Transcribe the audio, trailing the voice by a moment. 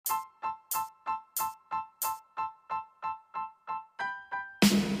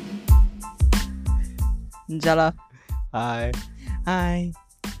Jella. Hi. Hi.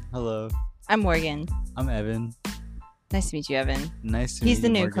 Hello. I'm Morgan. I'm Evan. Nice to meet you, Evan. Nice to meet you, He's the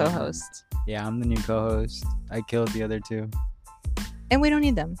new Morgan. co-host. Yeah, I'm the new co-host. I killed the other two. And we don't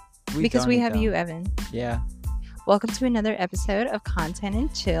need them because don't we need have them. you, Evan. Yeah. Welcome to another episode of Content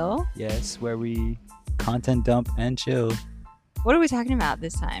and Chill. Yes, where we content dump and chill. What are we talking about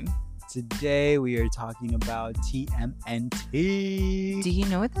this time? Today we are talking about TMNT. Do you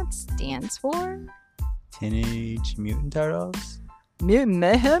know what that stands for? Teenage Mutant Turtles. Mutant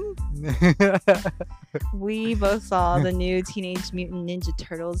Mayhem? We both saw the new Teenage Mutant Ninja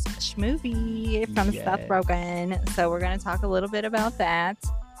Turtles movie from Yes. Seth Rogen. So we're going to talk a little bit about that.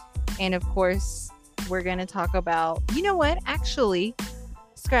 And of course, we're going to talk about, you know what? Actually,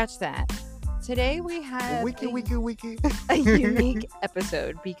 scratch that. Today we have Wiki. a unique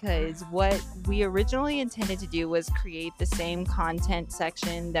episode because what we originally intended to do was create the same content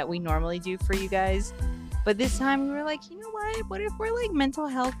section that we normally do for you guys. But this time we were like, you know what if we're like mental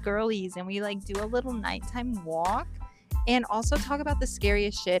health girlies and we like do a little nighttime walk and also talk about the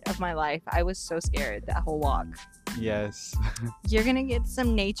scariest shit of my life. I was so scared that whole walk. Yes. You're gonna get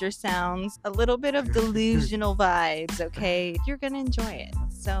some nature sounds, a little bit of delusional vibes, okay? You're gonna enjoy it.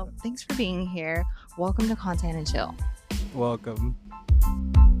 So thanks for being here. Welcome to Content and Chill. Welcome.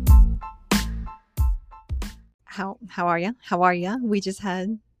 How are you? How are you? We just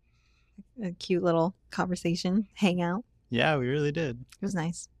had a cute little conversation, hangout. Yeah, we really did. It was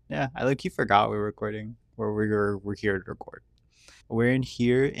nice. Yeah, I like you forgot we were recording, or we're here to record. We're in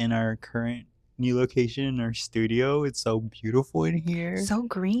here in our current new location in our studio. It's so beautiful in here. So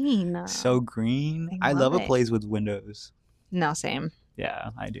green. So green. I I love love a it. place with windows. No, same. Yeah,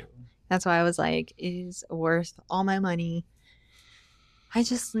 I do. That's why I was like, it is worth all my money.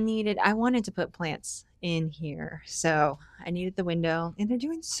 I wanted to put plants in here. So I needed the window and they're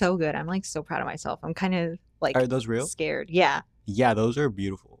doing so good. I'm like so proud of myself. I'm kind of like Are those real? scared. Yeah. Yeah, those are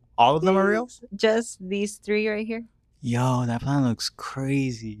beautiful. All of them are real? Just these three right here. Yo, that plant looks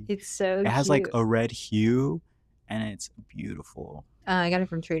crazy. It's so It has cute. like a red hue and it's beautiful. I got it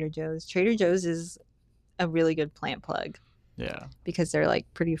from Trader Joe's. Trader Joe's is a really good plant plug Yeah. because they're like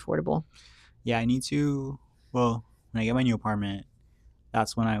pretty affordable. Yeah, I need to, well, when I get my new apartment,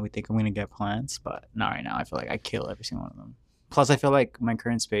 that's when I would think I'm going to get plants, but not right now. I feel like I kill every single one of them. Plus, I feel like my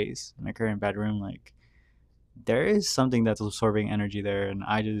current space, my current bedroom, like, there is something that's absorbing energy there, and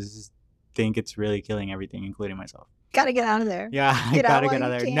I just think it's really killing everything, including myself. Gotta get out of there. Yeah, I Get out gotta while get out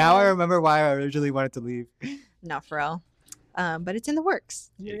you of there. can. Now I remember why I originally wanted to leave. Not for real. But it's in the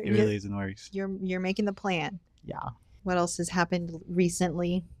works. It really is in the works. You're making the plan. Yeah. What else has happened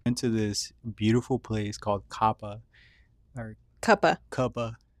recently? Went to this beautiful place called Kappa, or Cuppa.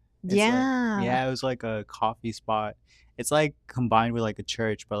 Kappa. It's Yeah. Like, yeah, it was like a coffee spot. It's like combined with like a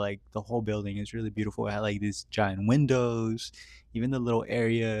church, but like the whole building is really beautiful. It had like these giant windows. Even the little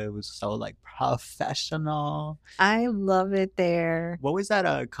area was so like professional. I love it there. What was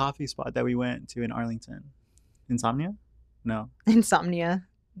that coffee spot that we went to in Arlington? Insomnia? No. Insomnia.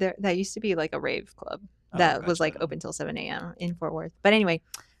 That used to be like a rave club Oh, that was like gotcha. open till 7 a.m. in Fort Worth. But anyway,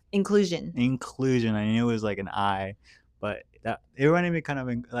 inclusion. Inclusion. I knew it was like an I, but that it reminded me kind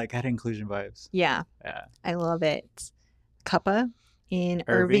of like had inclusion vibes. Yeah, Yeah. I love it. Cuppa in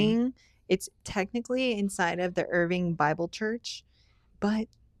Irving. It's technically inside of the Irving Bible Church, but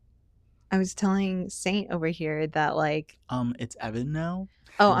I was telling Saint over here that like, It's Evan now.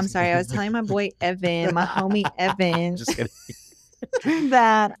 oh, I'm sorry. I was telling my boy Evan, my homie Evan, Just kidding.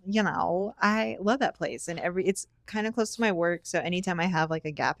 that, you know, I love that place. And it's kind of close to my work. So anytime I have like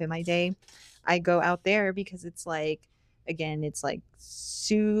a gap in my day, I go out there because it's like, again, it's like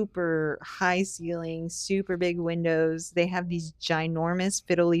super high ceiling, super big windows. They have these ginormous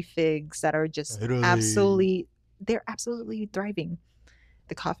fiddly figs that are just Fiddly. they're absolutely thriving.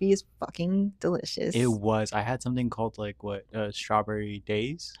 The coffee is fucking delicious. It was. I had something called like strawberry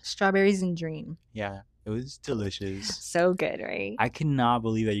days. Strawberries and dream. Yeah, it was delicious. So good, right? I cannot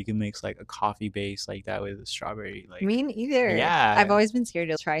believe that you can mix like a coffee base like that with a strawberry. Like, Me neither. Yeah. I've always been scared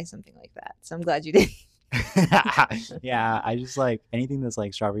to try something like that. So I'm glad you did. yeah, I just like anything that's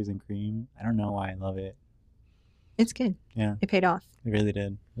like strawberries and cream. I don't know why I love it. It's good. Yeah, It paid off. it really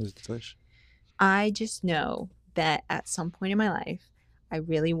did. It was delicious. I just know that at some point in my life, I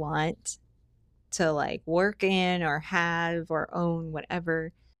really want to like work in or have or own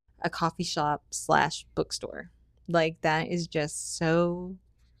whatever a coffee shop / bookstore. Like that is just so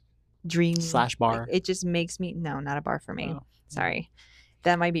dreamy. / bar. Like, it just makes me, no, not a bar for me. Oh. Sorry.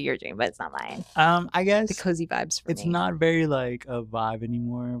 That might be your dream, but it's not mine. I guess The cozy vibes for it's me. not very like a vibe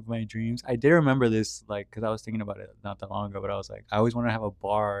anymore of my dreams. I did remember this like because I was thinking about it not that long ago, but I was like, I always want to have a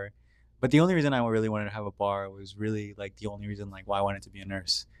bar But the only reason I really wanted to have a bar was really like the only reason like why I wanted to be a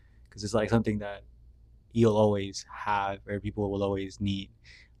nurse, because it's like something that you'll always have or people will always need,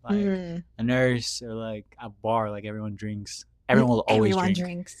 like a nurse or like a bar. Like everyone drinks. Everyone will always Everyone drink.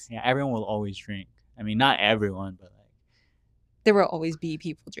 drinks. Yeah, everyone will always drink. I mean, not everyone, but like there will always be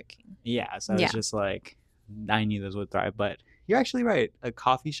people drinking. Yeah, so it's just like I knew this would thrive. But you're actually right. A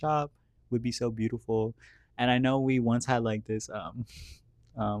coffee shop would be so beautiful. And I know we once had like this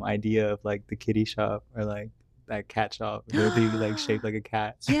idea of like the kitty shop or like that cat shop. It would be like shaped like a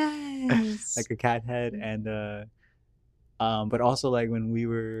cat. Yes. like a cat head. And but also like when we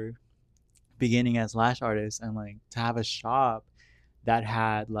were beginning as lash artists, and like to have a shop that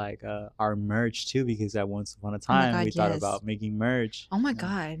had like our merch too, because at once upon a time we thought about making merch. Oh my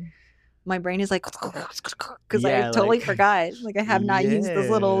god, my brain is like because I totally forgot. Like I have not used those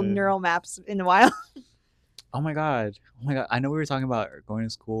little neural maps in a while. Oh my god, I know we were talking about going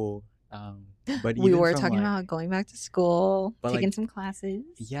to school, but we were talking about going back to school, taking some classes.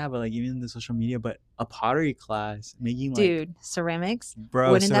 Yeah, but like even the social media, but a pottery class, making dude ceramics,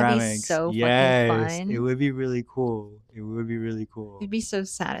 bro, wouldn't ceramics. That be so fucking fun? It would be really cool. It would be really cool. It'd be so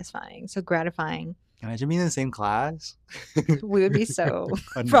satisfying, so gratifying. Imagine being in the same class. We would be so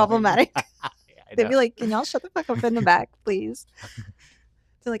problematic. They'd be like, "Can y'all shut the fuck up in the back, please?"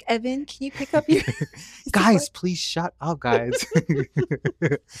 They're like, "Evan, can you pick up your guys? Please shut up, guys."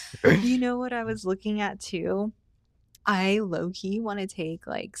 You know what I was looking at too? I low-key want to take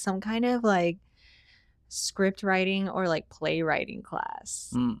like some kind of like script writing or like playwriting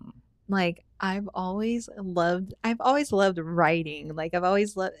class. Like I've always loved writing. Like I've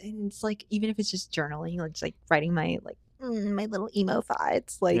always loved, and it's like even if it's just journaling, like just like writing my like my little emo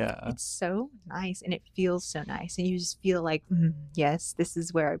thoughts. Like it's so nice and it feels so nice, and you just feel like yes, this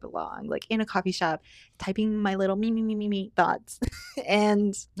is where I belong. Like in a coffee shop, typing my little me thoughts.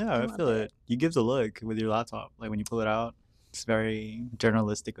 And I feel it. You give the look with your laptop. Like when you pull it out, it's very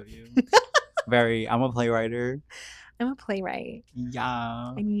journalistic of you. Very. I'm a playwright. Yeah.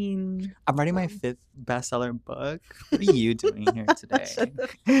 I mean, I'm writing my 5th bestseller book. What are you doing here today?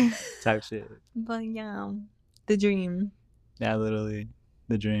 Type shit. But yeah, the dream. Yeah, literally,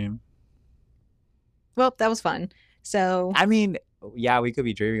 the dream. Well, that was fun. So I mean, yeah, we could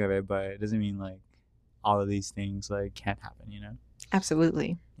be dreaming of it, but it doesn't mean like all of these things like can't happen, you know?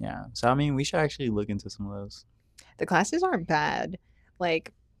 Absolutely. Yeah. So I mean, we should actually look into some of those. The classes aren't bad.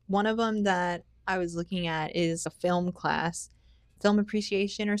 Like one of them that I was looking at is a film class, film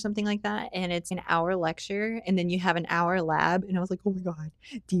appreciation or something like that, and it's an hour lecture and then you have an hour lab. And I was like, oh my god,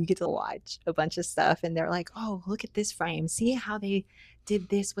 do you get to watch a bunch of stuff? And they're like, oh, look at this frame, see how they did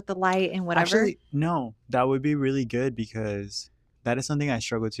this with the light and whatever. Actually, no, that would be really good, because that is something I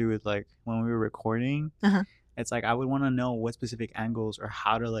struggle to with, like when we were recording. It's like I would want to know what specific angles or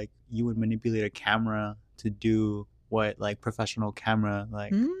how to like you would manipulate a camera to do what like professional camera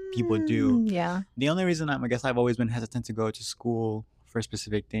like people do. Yeah. The only reason I guess I've always been hesitant to go to school for a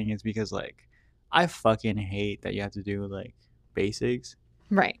specific thing is because like I fucking hate that you have to do like basics.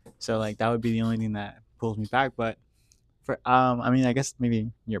 Right. So like that would be the only thing that pulls me back. But for I mean, I guess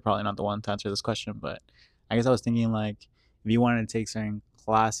maybe you're probably not the one to answer this question, but I guess I was thinking like if you wanted to take certain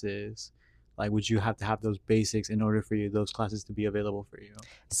classes, like would you have to have those basics in order for those classes to be available for you?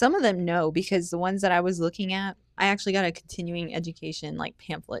 Some of them no, because the ones that I was looking at, I actually got a continuing education like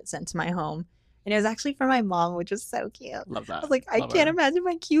pamphlet sent to my home, and it was actually for my mom, which was so cute. Love that. I was like, I can't imagine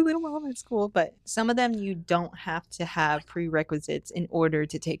my cute little mom at school. But some of them you don't have to have prerequisites in order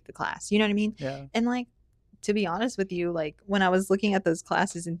to take the class, you know what I mean? Yeah. And like to be honest with you, like when I was looking at those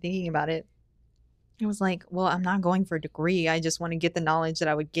classes and thinking about it, it was like, well, I'm not going for a degree. I just want to get the knowledge that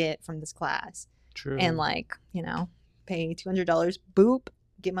I would get from this class. True. And like, you know, pay $200, boop,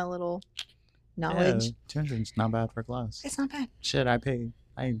 get my little knowledge. Yeah, 200 is not bad for a class. It's not bad. Shit, I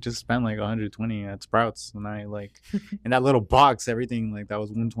just spent like 120 at Sprouts, and I like in that little box, everything like that was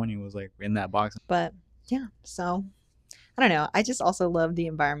 120 was like in that box. But yeah, so I don't know. I just also love the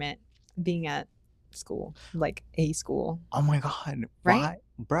environment being at school, like a school. Oh my god, right, why?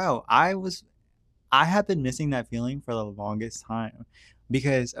 Bro? I have been missing that feeling for the longest time,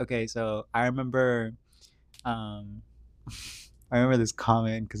 because okay, so I remember this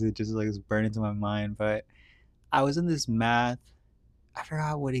comment because it just like was burned into my mind. But I was in this math, I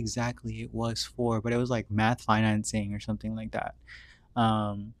forgot what exactly it was for, but it was like math financing or something like that.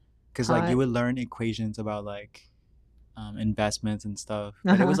 Because like you would learn equations about like investments and stuff,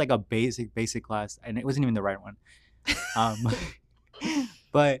 but it was like a basic class, and it wasn't even the right one.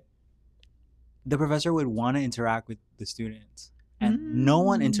 But the professor would want to interact with the students, and no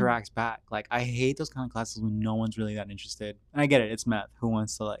one interacts back. Like I hate those kind of classes when no one's really that interested. And I get it, it's math. Who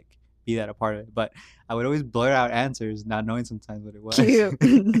wants to like be that a part of it. But I would always blurt out answers, not knowing sometimes what it was. Cute.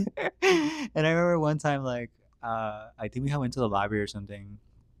 And I remember one time, like, I think we went to the library or something,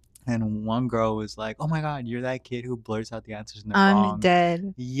 and one girl was like, "Oh my god, you're that kid who blurts out the answers and they're I'm wrong."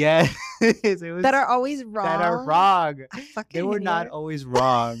 dead. Yes, it was That are always wrong. that are wrong. I fucking They were hate not it. always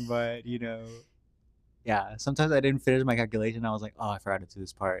wrong, but you know, yeah. Sometimes I didn't finish my calculation. I was like, "Oh, I forgot to do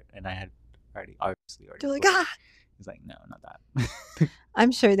this part," and I had already They're like, blurted. ah. It's like, no, not that.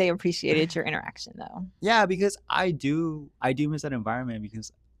 I'm sure they appreciated your interaction though. Yeah, because I do miss that environment,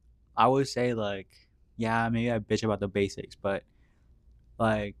 because I would say, like, yeah, maybe I bitch about the basics, but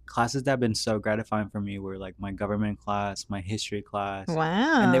like classes that have been so gratifying for me were like my government class, my history class,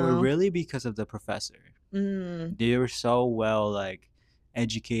 and they were Wow. really because of the professor. They were so well like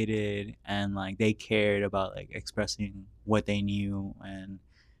educated, and like they cared about like expressing what they knew, and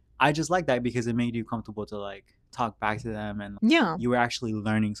I just like that because it made you comfortable to like talk back to them, and Yeah. you were actually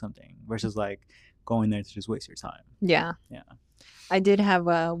learning something versus like going there to just waste your time. Yeah. Yeah. I did have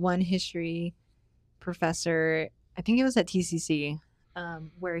one history professor, I think it was at TCC,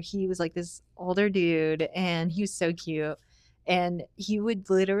 where he was like this older dude and he was so cute. And he would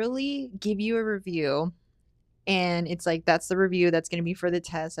literally give you a review, and it's like that's the review that's going to be for the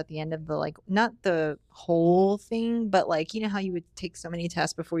test at the end of the, like, not the whole thing, but like, you know how you would take so many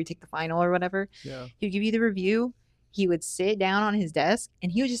tests before you take the final or whatever. Yeah. He would give you the review. He would sit down on his desk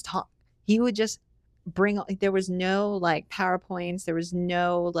and he would just talk. He would just bring, like, there was no like PowerPoints, there was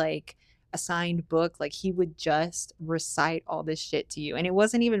no like assigned book. Like, he would just recite all this shit to you, and it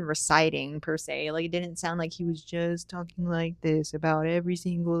wasn't even reciting per se. Like, it didn't sound like he was just talking like this about every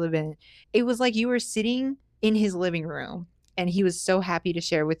single event. It was like you were sitting in his living room and he was so happy to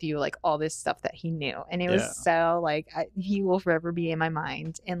share with you like all this stuff that he knew, and it was so like he will forever be in my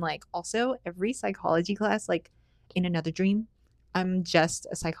mind. And like also every psychology class, like in another dream, I'm just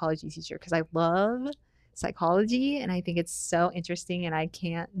a psychology teacher because I love psychology and I think it's so interesting, and I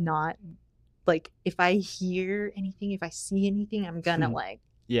can't not, like, if I hear anything, if I see anything, I'm gonna like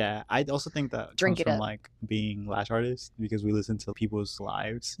Yeah, I also think that drink comes it from up. like being lash artists, because we listen to people's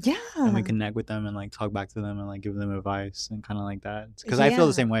lives Yeah. and we connect with them and like talk back to them and like give them advice and kind of like that. Because I feel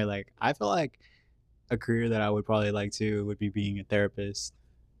the Yeah. same way. Like, I feel like a career that I would probably like to would be being a therapist.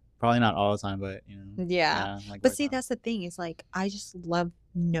 Probably not all the time, but you know. Yeah. Like But see, that's the thing, is like I just love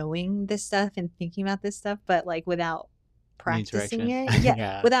knowing this stuff and thinking about this stuff, but like without practicing it. interaction. Yeah.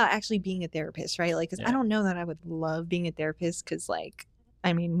 Yeah. Without actually being a therapist, right? Like, because I Yeah. don't know that I would love being a therapist, because like,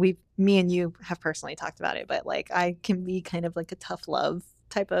 I mean, me and you have personally talked about it, but like I can be kind of like a tough love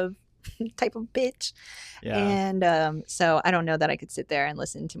type of bitch. Yeah. And so I don't know that I could sit there and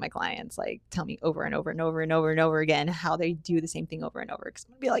listen to my clients like tell me over and over and over and over and over again how they do the same thing over and over, because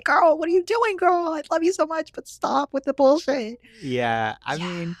I'm gonna be like, girl, what are you doing, girl? I love you so much, but stop with the bullshit. Yeah. I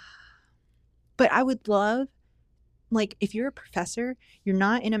mean, but I would love, like, if you're a professor, you're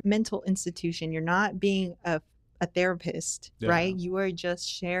not in a mental institution, you're not being a therapist, right? You are just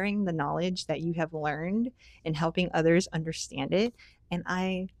sharing the knowledge that you have learned and helping others understand it. And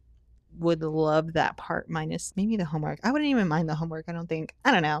I would love that part, minus maybe the homework. I wouldn't even mind the homework, I don't think.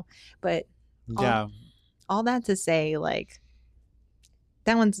 I don't know. But yeah. all that to say, like,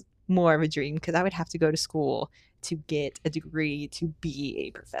 that one's more of a dream, because I would have to go to school to get a degree to be a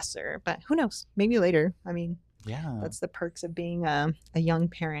professor. But who knows? Maybe later. I mean, Yeah. that's the perks of being a young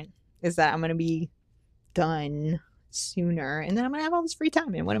parent, is that I'm going to be done sooner, and then I'm going to have all this free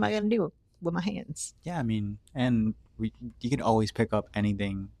time. And what am I going to do with my hands? Yeah, I mean, and you can always pick up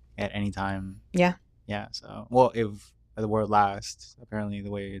anything at any time. Yeah. Yeah. So, well, if the world lasts, apparently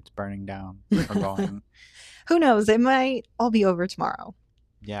the way it's burning down or going. Who knows? It might all be over tomorrow.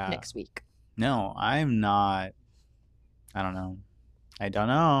 Yeah. Next week. No, I'm not. I don't know. I don't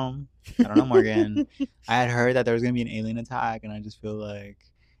know, Morgan. I had heard that there was gonna be an alien attack, and I just feel like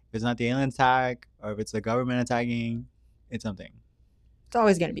if it's not the alien attack, or if it's the government attacking, it's something. It's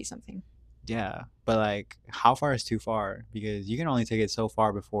always going to be something. Yeah, but like, how far is too far? Because you can only take it so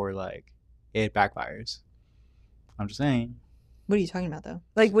far before like it backfires. I'm just saying. What are you talking about, though?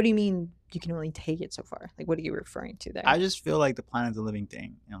 Like, what do you mean you can only take it so far? Like, what are you referring to there? I just feel like the planet's a living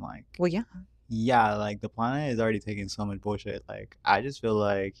thing, and like, well, yeah, like the planet is already taking so much bullshit. Like, I just feel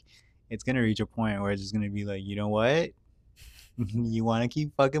like it's gonna reach a point where it's just gonna be like, you know what? You want to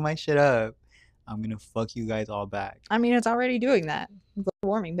keep fucking my shit up? I'm gonna fuck you guys all back. I mean, it's already doing that. Global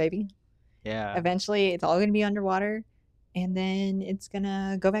warming, baby. Yeah. Eventually, it's all gonna be underwater, and then it's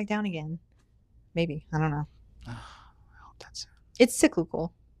gonna go back down again. Maybe. I don't know. I hope that's It's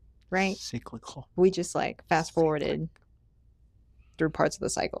cyclical, right? cyclical. We just like fast forwarded through parts of the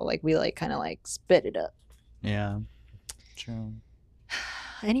cycle. Like, we like kind of like sped it up. Yeah. True.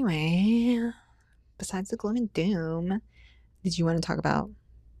 Anyway, besides the gloom and doom, did you want to talk about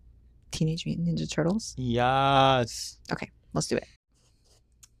Teenage Mutant Ninja Turtles? Yes. Okay, let's do it.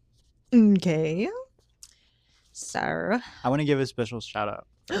 Okay. So, I want to give a special shout out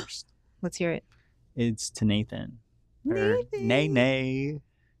first. let's hear it. It's to Nathan. Nathan. Nay.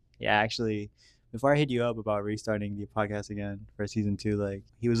 Yeah, actually, before I hit you up about restarting the podcast again for season 2, like,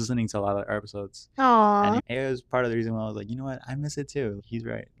 he was listening to a lot of our episodes. Aww. And it was part of the reason why I was like, you know what? I miss it too. He's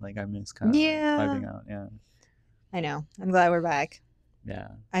right. Like, I miss kind of vibing out. Yeah. I know. I'm glad we're back. Yeah.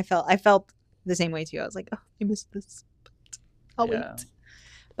 I felt the same way too. I was like, oh, I missed this. But I'll wait.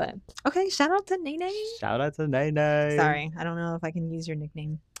 But okay, shout out to Nene. Shout out to Nene. Sorry, I don't know if I can use your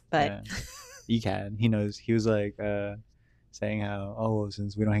nickname, but yeah, you can. He knows. He was like saying how, oh,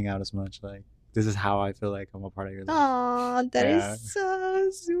 since we don't hang out as much, like, this is how I feel like I'm a part of your life. Aw, that is so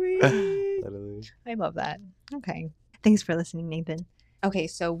sweet. Literally. I love that. Okay. Thanks for listening, Nathan. Okay,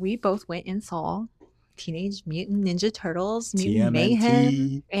 so we both went and saw Teenage Mutant Ninja Turtles, Mutant TMNT.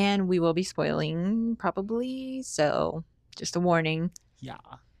 Mayhem, and we will be spoiling probably, so just a warning. Yeah.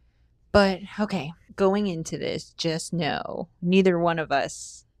 But okay, going into this, just know neither one of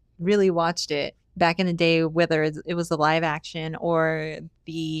us really watched it back in the day, whether it was the live action or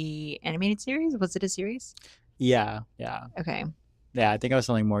the animated series. Was it a series? Yeah. Okay. Yeah, I think I was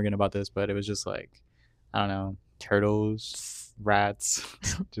telling Morgan about this, but it was just like, I don't know, turtles, rats,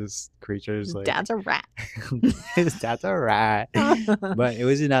 just creatures. Like, Dad's a rat. His dad's a rat. But it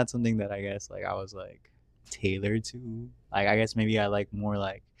was not something that I guess like I was like tailored to. Like, I guess maybe I like more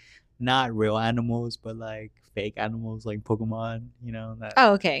like not real animals, but like fake animals, like Pokemon, you know? That,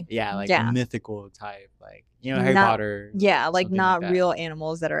 Oh, okay. yeah, like mythical type, like, you know, Harry Potter. Yeah, like not like real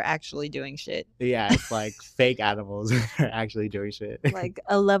animals that are actually doing shit. Yeah, it's like fake animals that are actually doing shit. Like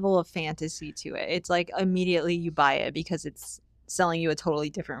a level of fantasy to it. It's like immediately you buy it because it's selling you a totally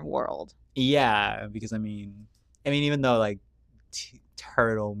different world. Yeah, because I mean, even though like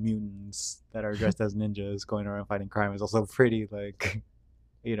turtle mutants that are dressed as ninjas going around fighting crime is also pretty like,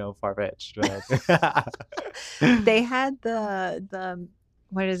 you know, far-fetched. But they had the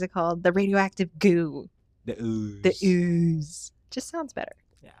what is it called? The radioactive goo. The ooze. The ooze. Just sounds better.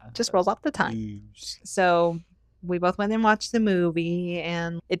 Yeah. Just rolls off the tongue. Ooze. So we both went and watched the movie,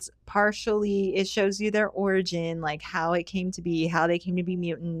 and it shows you their origin, like how it came to be, how they came to be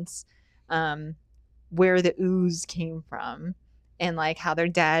mutants, where the ooze came from, and like how their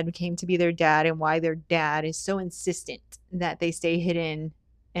dad came to be their dad, and why their dad is so insistent that they stay hidden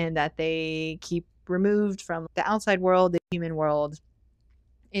and that they keep removed from the outside world, the human world.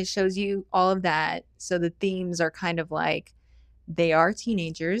 It shows you all of that. So the themes are kind of like they are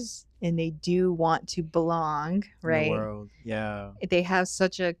teenagers and they do want to belong, right? In the world. Yeah. They have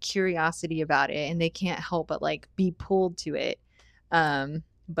such a curiosity about it and they can't help but like be pulled to it.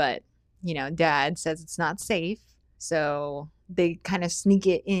 But, you know, dad says it's not safe. So they kind of sneak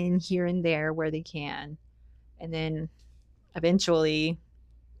it in here and there where they can. And then eventually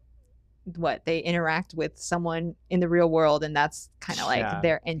they interact with someone in the real world, and that's kind of like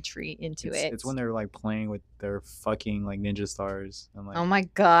their entry into it. It's when they're like playing with their fucking like ninja stars. I'm like, oh my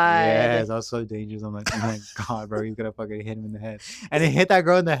god, yes, that was so dangerous. I'm like, oh my god, bro, he's gonna fucking hit him in the head, and it hit that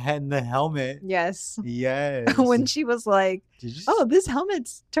girl in the head in the helmet. Yes. When she was like, oh, this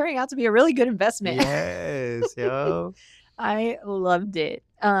helmet's turning out to be a really good investment. Yes, yo. I loved it.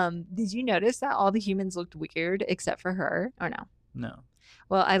 Did you notice that all the humans looked weird except for her, or no? No.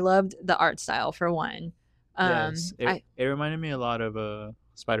 Well, I loved the art style for one. Yes, it reminded me a lot of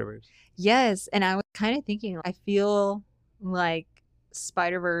Spider-Verse. Yes, and I was kind of thinking, I feel like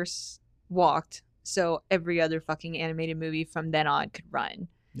Spider-Verse walked so every other fucking animated movie from then on could run.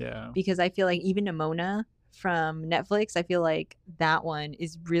 Yeah. Because I feel like even Nimona from Netflix, I feel like that one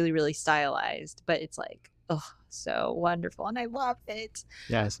is really, really stylized, but it's like, oh, so wonderful, and I love it.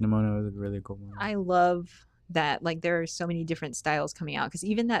 Yes, Nimona was a really cool one. I love that, like, there are so many different styles coming out, because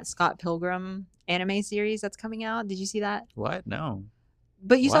even that Scott Pilgrim anime series that's coming out, did you see that? What? No.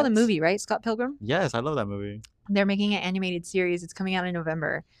 But you saw the movie, right? Scott Pilgrim? Yes, I love that movie. They're making an animated series. It's coming out in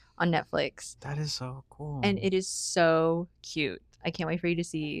November on Netflix. That is so cool. And it is so cute. I can't wait for you to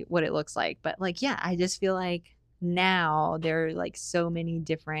see what it looks like. But like, yeah, I just feel like now there are like so many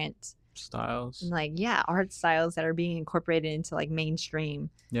different styles, like, yeah, art styles that are being incorporated into like mainstream.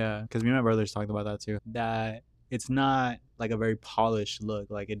 Yeah, because me and my brothers talked about that too, that it's not like a very polished look.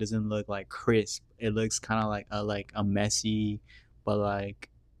 Like, it doesn't look like crisp. It looks kind of like a messy but like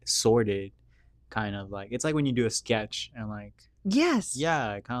sorted kind of, like, it's like when you do a sketch and like, yes,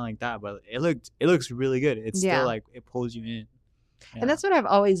 yeah, kind of like that, but it looks really good. It's still like, it pulls you in. And that's what I've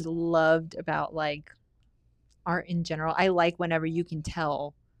always loved about like art in general. I like whenever you can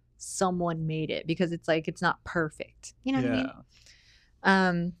tell someone made it because it's like it's not perfect. You know what I mean?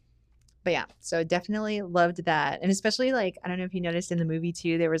 Um but yeah, so definitely loved that. And especially like I don't know if you noticed in the movie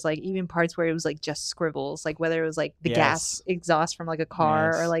too, there was like even parts where it was like just scribbles, like whether it was like the gas exhaust from like a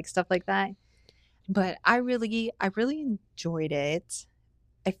car or like stuff like that. But I really enjoyed it.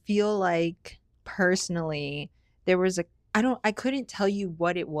 I feel like personally there was I couldn't tell you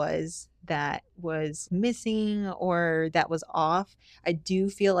what it was that was missing or that was off. I do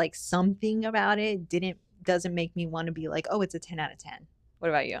feel like something about it doesn't make me want to be like, oh, it's a 10 out of 10. What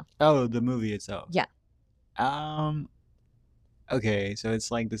about you? Oh, the movie itself. Yeah. Okay, so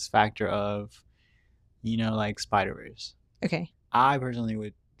it's like this factor of, like Spider-Verse. Okay. I personally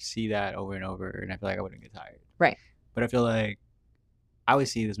would see that over and over, and I feel like I wouldn't get tired. Right. But I feel like I would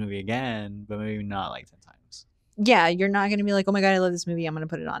see this movie again, but maybe not like 10 times. Yeah, you're not gonna be like, oh my god, I love this movie, I'm gonna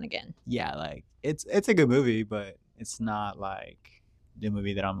put it on again. Yeah, like it's a good movie, but it's not like the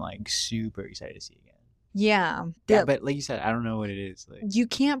movie that I'm like super excited to see again. Yeah. Yeah, but like you said, I don't know what it is. Like you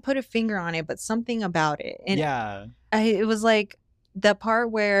can't put a finger on it, but something about it. And yeah, it was like the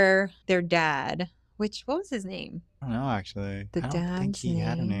part where their dad, what was his name? I don't know actually. The I don't think he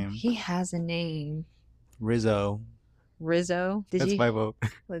had a name. He has a name. Rizzo. That's my vote.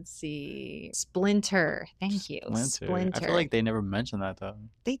 Let's see. Splinter. Thank you. Splinter. I feel like they never mentioned that though.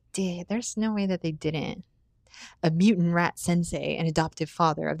 They did. There's no way that they didn't. A mutant rat sensei and adoptive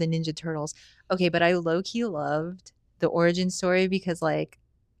father of the Ninja Turtles. Okay, but I low-key loved the origin story because like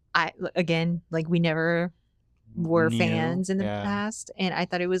we never were fans in the past, and I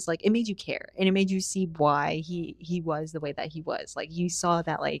thought it was like it made you care and it made you see why he was the way that he was. Like you saw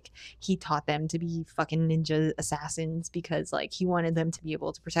that like he taught them to be fucking ninja assassins because like he wanted them to be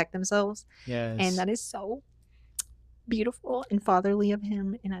able to protect themselves. Yes. And that is so beautiful and fatherly of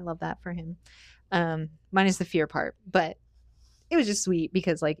him, and I love that for him. Minus the fear part, but it was just sweet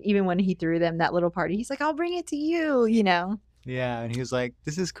because like even when he threw them that little party, he's like, I'll bring it to you, Yeah, and he was like,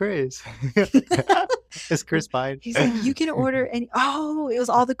 this is Chris. It's Chris Pine. He's like, you can order any. Oh, it was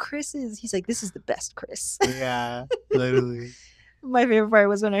all the Chris's. He's like, this is the best Chris. Yeah, literally. My favorite part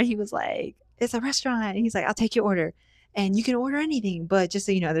was when he was like, it's a restaurant. And he's like, I'll take your order. And you can order anything, but just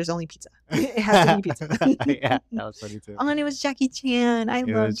so you know, there's only pizza. It has to be pizza. Yeah, that was funny too. Oh, and it was Jackie Chan. I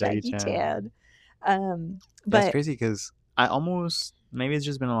love Jackie Chan. That's crazy because maybe it's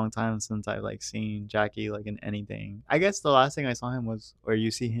just been a long time since I've like seen Jackie like in anything. I guess the last thing I saw him was, or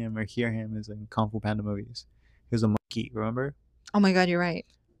you see him or hear him, is in Kung Fu Panda movies. He was a monkey, remember? Oh my god, you're right.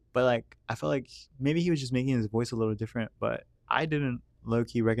 But like I felt like maybe he was just making his voice a little different, but I didn't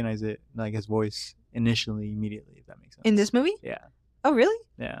low-key recognize it, like his voice initially, immediately, if that makes sense. In this movie? Yeah. Oh really?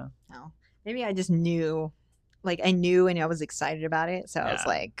 Yeah. No. Maybe I just knew. Like I knew and I was excited about it. So I was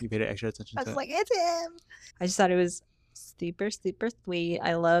like, you paid extra attention to it. I was like, it's him. I just thought it was super, super sweet.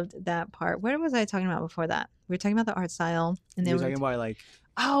 I loved that part. What was I talking about before that? We were talking about the art style. And then we were talking about like,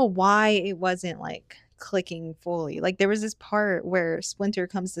 why it wasn't like clicking fully. Like there was this part where Splinter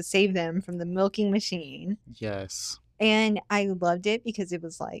comes to save them from the milking machine. Yes. And I loved it because it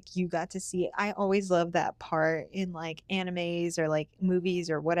was like you got to see it. I always love that part in like animes or like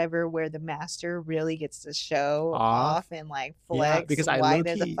movies or whatever where the master really gets to show off and like flex because why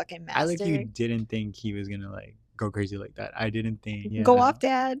they're the fucking master. I like you didn't think he was gonna like go crazy like that. I didn't think go off,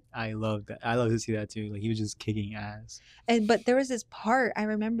 Dad. I love that. I love to see that too. Like he was just kicking ass. But there was this part I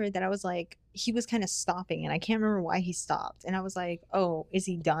remember that I was like, he was kind of stopping and I can't remember why he stopped. And I was like, oh, is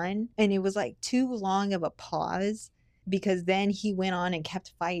he done? And it was like too long of a pause. Because then he went on and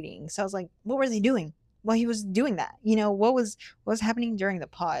kept fighting. So I was like, what was he doing while he was doing that? What was happening during the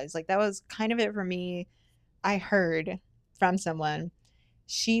pause? Like that was kind of it for me. I heard from someone,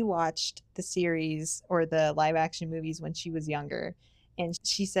 she watched the series or the live action movies when she was younger. And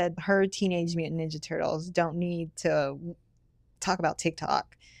she said her Teenage Mutant Ninja Turtles don't need to talk about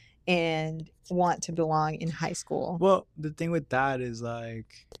TikTok and want to belong in high school. Well, the thing with that is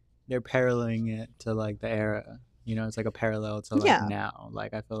like they're paralleling it to like the era. It's like a parallel to like now.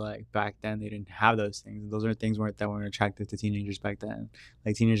 Like I feel like back then they didn't have those things. Those are things that weren't attractive to teenagers back then.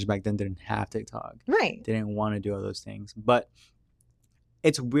 Like teenagers back then didn't have TikTok. Right. They didn't want to do all those things. But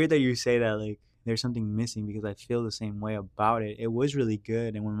it's weird that you say that like there's something missing because I feel the same way about it. It was really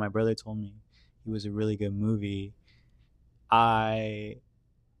good, and when my brother told me it was a really good movie, I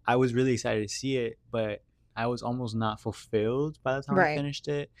was really excited to see it, but I was almost not fulfilled by the time I finished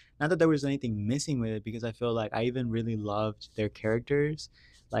it. Not that there was anything missing with it, because I feel like I even really loved their characters.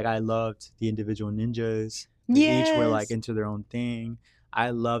 Like I loved the individual ninjas. Yes. Each were like into their own thing.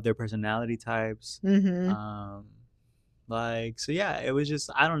 I love their personality types. Mm-hmm. Like, so yeah, it was just,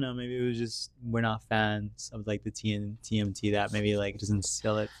 I don't know, maybe it was just we're not fans of like the TMT that maybe like doesn't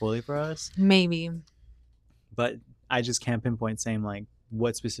sell it fully for us. Maybe. But I just can't pinpoint saying like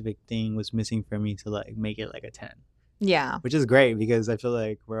what specific thing was missing for me to like make it like a 10. Yeah. Which is great because I feel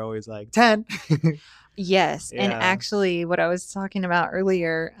like we're always like 10. Yes. And Yeah. actually, what I was talking about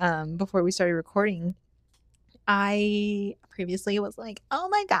earlier, before we started recording, I previously was like, oh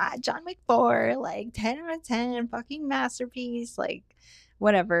my God, John Wick 4, like 10 out of 10, fucking masterpiece, like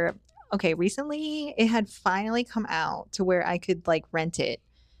whatever. Okay, recently it had finally come out to where I could like rent it.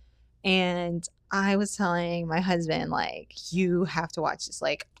 And I was telling my husband, like, you have to watch this.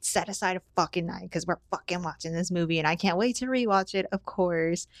 Like, set aside a fucking night because we're fucking watching this movie and I can't wait to rewatch it, of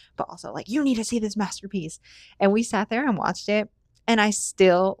course. But also, like, you need to see this masterpiece. And we sat there and watched it. And I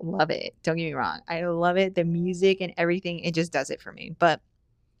still love it. Don't get me wrong. I love it. The music and everything, it just does it for me. But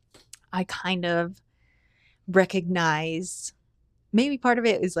I kind of recognize, maybe part of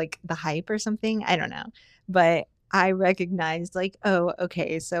it is like the hype or something. I don't know. But I recognized like, oh,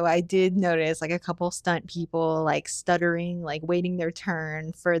 okay. So I did notice like a couple stunt people like stuttering, like waiting their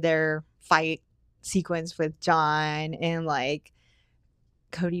turn for their fight sequence with John. And like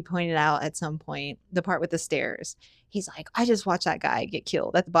Cody pointed out at some point, the part with the stairs. He's like, I just watched that guy get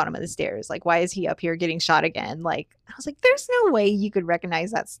killed at the bottom of the stairs. Like, why is he up here getting shot again? Like, I was like, there's no way you could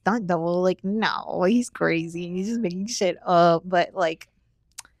recognize that stunt double. Like, no, he's crazy. He's just making shit up. But like,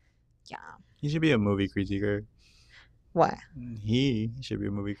 yeah. He should be a movie critiquer. What? He should be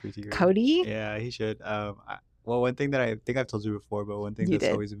a movie critiquer. Cody? Yeah, he should. Well, one thing that I think I've told you before, but one thing You that's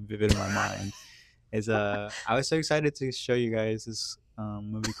did. always vivid in my mind is I was so excited to show you guys this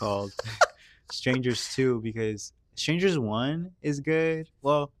movie called Strangers 2 because Strangers 1 is good.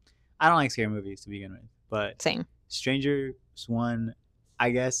 Well, I don't like scary movies to begin with, but Same. Strangers 1, I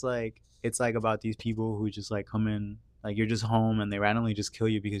guess like it's like about these people who just like come in, like you're just home and they randomly just kill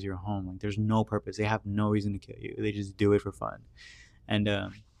you because you're home. Like there's no purpose. They have no reason to kill you. They just do it for fun. And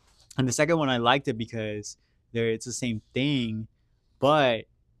the second one I liked it because it's the same thing, but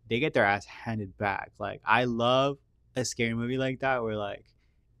they get their ass handed back. Like I love a scary movie like that where like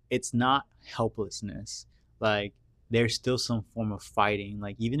it's not helplessness. Like there's still some form of fighting.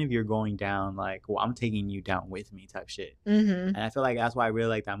 Like even if you're going down, like, well, I'm taking you down with me type shit. Mm-hmm. And I feel like that's why I really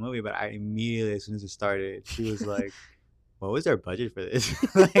like that movie. But I immediately, as soon as it started, she was like, what was their budget for this?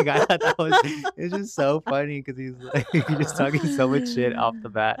 Like I thought that was, it's just so funny because he's like, he's just talking so much shit off the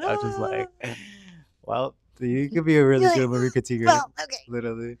bat. I was just like, well, you could be a really good movie critiquer. Well, okay.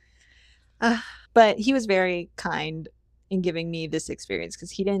 Literally. But he was very kind in giving me this experience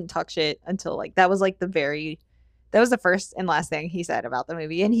because he didn't talk shit until like that was the first and last thing he said about the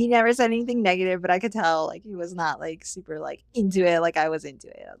movie, and he never said anything negative, but I could tell like he was not like super like into it like I was into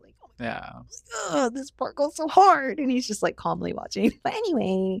it. I was like, oh, this part goes so hard, and he's just like calmly watching. But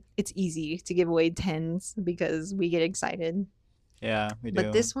anyway, it's easy to give away 10s because we get excited. Yeah, we do.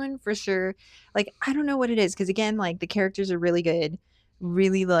 But this one for sure, like I don't know what it is because again, like the characters are really good.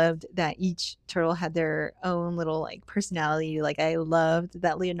 Really loved that each turtle had their own little like personality. Like I loved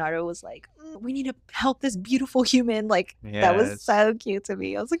that Leonardo was like, we need to help this beautiful human. Like that was so cute to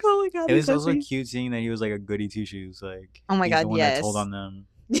me. I was like, oh my god. It was also cute seeing that he was like a goody two shoes. Like oh my god, the one yes. that told on them.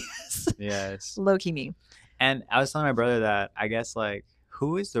 Yes. Yes. Low key me. And I was telling my brother that I guess like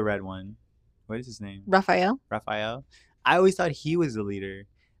who is the red one? What is his name? Raphael. I always thought he was the leader.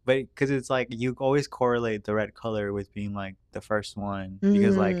 But because it's like you always correlate the red color with being like the first one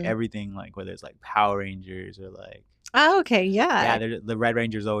because like everything like whether it's like Power Rangers or like okay, yeah, the Red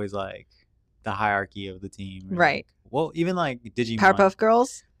Ranger's always like the hierarchy of the team, right? Like, well, even like Digimon, Powerpuff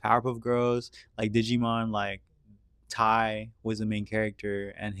Girls, like Digimon, like Ty was the main character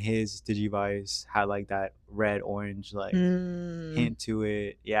and his Digivice had like that red orange like hint to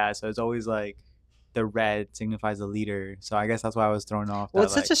it. Yeah, so it's always like the red signifies the leader, so I guess that's why I was thrown off. Well,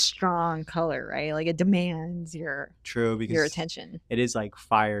 it's such a strong color, right? Like it demands your attention. It is like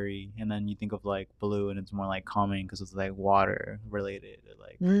fiery, and then you think of like blue, and it's more like calming because it's like water related, or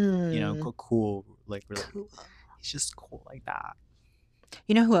like you know, cool, like really. Cool. He's just cool like that.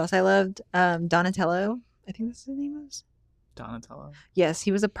 You know who else I loved? Donatello. I think that's his name was. Donatello. Yes,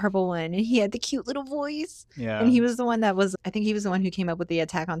 he was a purple one, and he had the cute little voice. Yeah, and he was the one that was. I think he was the one who came up with the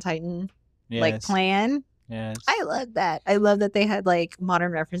Attack on Titan. Yes. Like plan. Yes. I love that. I love that they had like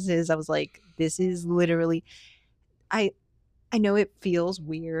modern references. I was like, this is literally I know it feels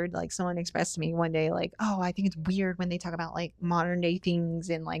weird. Like someone expressed to me one day, like, oh, I think it's weird when they talk about like modern day things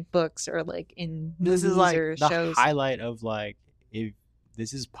in like books or like in movies this is like or the shows. Highlight of like if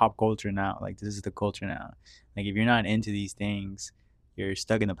this is pop culture now. Like this is the culture now. Like if you're not into these things, you're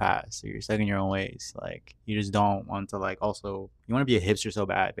stuck in the past, or you're stuck in your own ways. Like you just don't want to like also you want to be a hipster so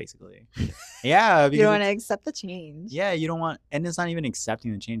bad, basically. Yeah, You don't because want to it's accept the change. yeah, you don't want, and it's not even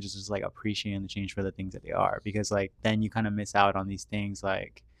accepting the change, it's just like appreciating the change for the things that they are, because like then you kind of miss out on these things.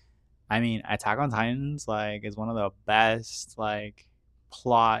 Like I mean, Attack on Titans like is one of the best like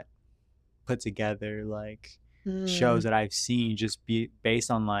plot put together like shows that I've seen, just be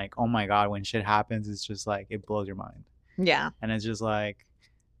based on like, oh my god, when shit happens, it's just like it blows your mind. Yeah. And it's just like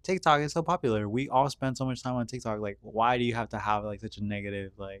TikTok is so popular. We all spend so much time on TikTok. Like, why do you have to have like such a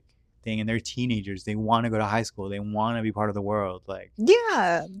negative like thing? And they're teenagers. They want to go to high school. They want to be part of the world. Like,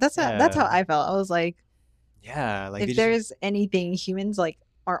 Yeah, that's how yeah, I felt. I was like, yeah. Like they if just there's anything, humans like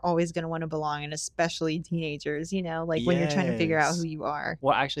are always going to want to belong, and especially teenagers, you know, like when you're trying to figure out who yes. you are.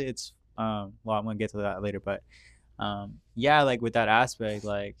 Well, actually, it's well, I'm gonna get to that later, but yeah, like with that aspect,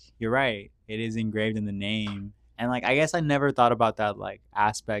 like you're right. It is engraved in the name, and like I guess I never thought about that like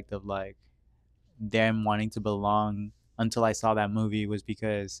aspect of like them wanting to belong until I saw that movie, was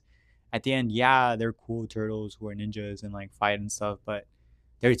because at the end, yeah, they're cool turtles who are ninjas and like fight and stuff, but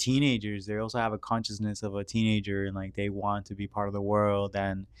they're teenagers. They also have a consciousness of a teenager, and like they want to be part of the world.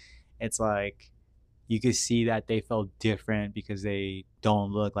 And it's like you could see that they felt different because they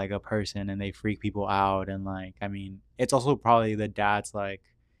don't look like a person and they freak people out. And like, I mean, it's also probably the dad's like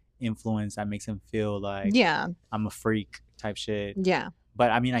influence that makes him feel like Yeah. I'm a freak type shit. Yeah.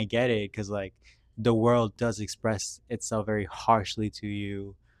 But I mean, I get it, because like the world does express itself very harshly to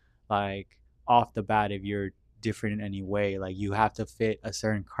you, like off the bat. If you're different in any way, like you have to fit a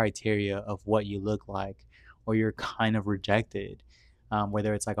certain criteria of what you look like, or you're kind of rejected.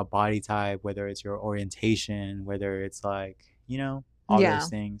 Whether it's like a body type, whether it's your orientation, whether it's like, you know, all Yeah. those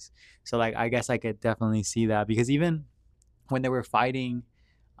things. So like I guess I could definitely see that, because even when they were fighting,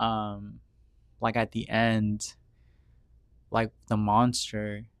 like at the end, like the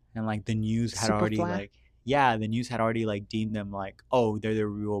monster, and like the news had already Superfly. like, yeah, the news had already like deemed them like, oh, they're the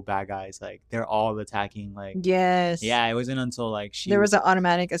real bad guys, like they're all attacking, like Yes. yeah, it wasn't until like There was an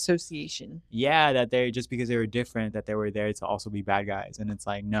automatic association. yeah, that they, just because they were different, that they were there to also be bad guys. And it's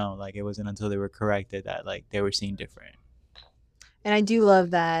like, no, like it wasn't until they were corrected that like they were seen different. And I do love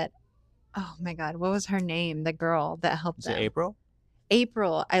that. Oh my god, what was her name? The girl that helped Is them. it April?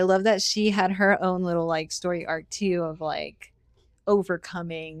 April. I love that she had her own little like story arc too, of like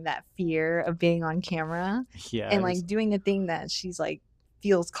overcoming that fear of being on camera. Yeah. And like doing the thing that she's like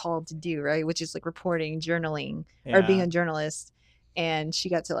feels called to do, right? Which is like reporting, journaling, or being a journalist. And she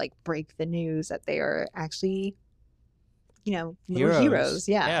got to like break the news that they are actually, you know, little heroes.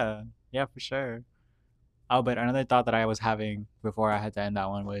 Yeah. Yeah, for sure. Oh, but another thought that I was having before I had to end that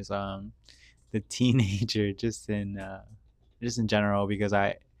one was the teenager, just in general, because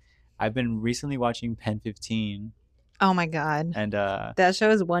I've been recently watching Pen 15. Oh my god. And that show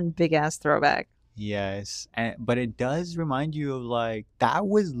is one big ass throwback. Yes. But it does remind you of like, that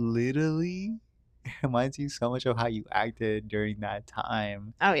was literally reminds you so much of how you acted during that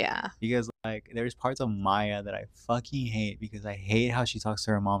time. Oh yeah. Because like there's parts of Maya that I fucking hate, because I hate how she talks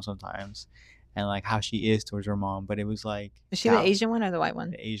to her mom sometimes, and like how she is towards her mom. But it was like, is she the Asian one or the white one?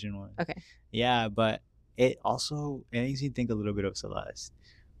 The Asian one. Okay. Yeah, but it also, it makes me think a little bit of Celeste,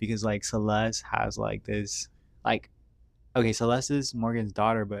 because like Celeste has like this like, okay, Celeste is Morgan's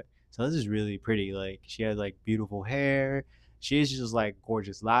daughter, but Celeste is really pretty. Like she has like beautiful hair. She is just like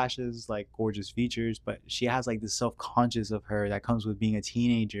gorgeous lashes, like gorgeous features, but she has like this self-conscious of her that comes with being a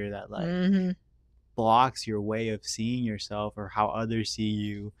teenager, that like blocks your way of seeing yourself or how others see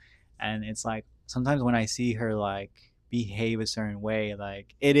you. And it's like sometimes when I see her like behave a certain way,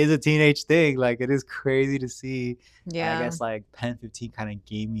 like it is a teenage thing, like it is crazy to see. Yeah. And I guess like Pen 15 kind of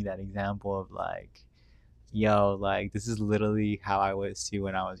gave me that example of like, yo, like this is literally how I was too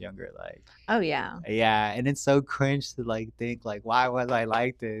when I was younger. Like, oh yeah, and it's so cringe to like think like, why was I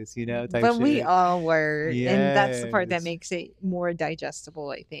like this, you know, type but shit. we all were. Yes. And that's the part that makes it more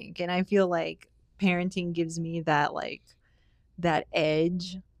digestible, I think. And I feel like parenting gives me that like that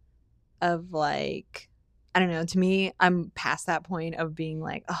edge of like, I don't know, to me I'm past that point of being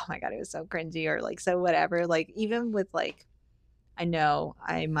like, oh my god, it was so cringy, or like so whatever. Like even with like, I know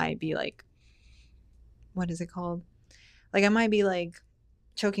I might be like, what is it called? Like I might be like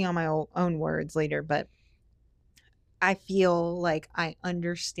choking on my own words later, but I feel like I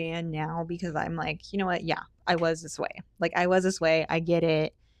understand now, because I'm like, you know what? Yeah, I was this way. Like I was this way. I get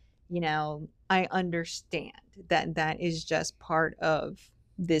it. You know, I understand that that is just part of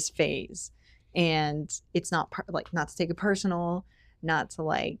this phase, and it's not like not to take it personal, not to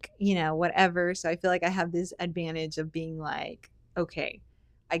like, you know, whatever. So I feel like I have this advantage of being like, okay,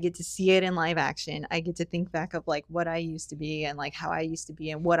 I get to see it in live action. I get to think back of like what I used to be and like how I used to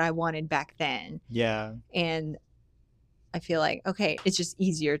be and what I wanted back then. Yeah. And I feel like, okay, it's just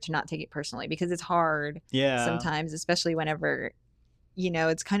easier to not take it personally because it's hard Yeah. sometimes, especially whenever,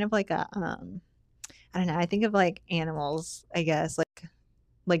 it's kind of like a, I don't know. I think of like animals, I guess,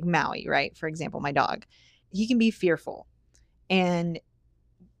 like Maui, right? For example, my dog, he can be fearful. And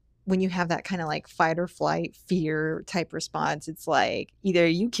when you have that kind of like fight or flight fear type response, it's like either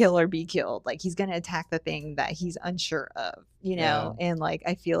you kill or be killed. Like he's going to attack the thing that he's unsure of, Yeah. And like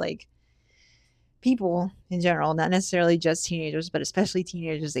I feel like people in general, not necessarily just teenagers, but especially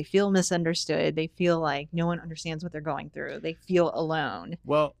teenagers, they feel misunderstood. They feel like no one understands what they're going through. They feel alone.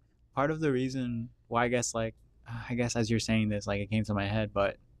 Well, part of the reason why I guess as you're saying this, like it came to my head,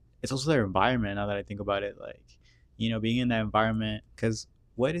 but it's also their environment. Now that I think about it, like being in that environment, because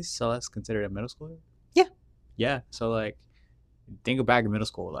what is Celeste considered a middle schooler? Yeah. Yeah. So like, think back in middle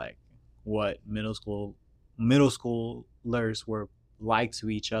school, like what middle schoolers were like to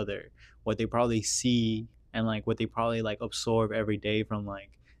each other, what they probably see, and like what they probably like absorb every day from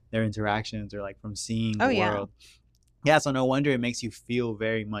like their interactions or like from seeing the world. Yeah, so no wonder it makes you feel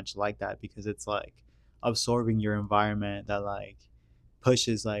very much like that, because it's like absorbing your environment that like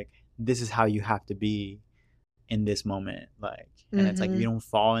pushes like this is how you have to be in this moment, like, and it's like if you don't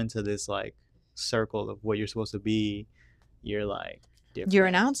fall into this like circle of what you're supposed to be, you're like different. You're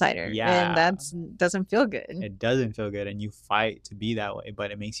an outsider. Yeah, and that doesn't feel good. It doesn't feel good, and you fight to be that way,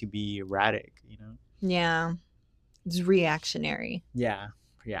 but it makes you be erratic, Yeah, it's reactionary. Yeah,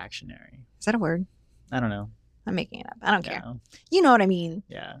 reactionary. Is that a word? I don't know. I'm making it up. I don't care. You know what I mean.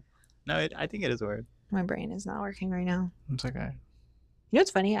 Yeah. No, I think it is a word. My brain is not working right now. It's okay. You know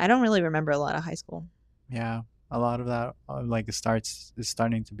what's funny? I don't really remember a lot of high school. Yeah, a lot of that like is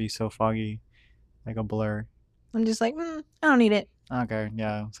starting to be so foggy, like a blur. I'm just like, I don't need it. Okay,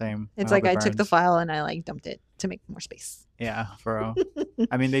 yeah, same. It's like I took the file and I like dumped it to make more space. Yeah, for real.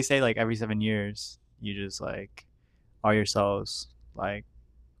 I mean, they say like every 7 years you just like all your cells like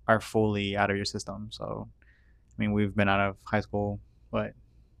are fully out of your system. So I mean, we've been out of high school, what,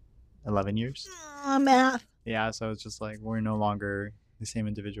 11 years? Math. Yeah, so it's just like we're no longer the same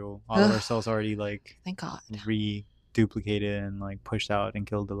individual. All of our cells already like thank God reduplicated and like pushed out and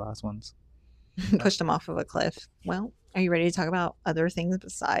killed the last ones. Pushed them off of a cliff. Well, are you ready to talk about other things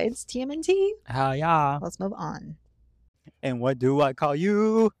besides TMNT? Hell yeah. Let's move on. And what do I call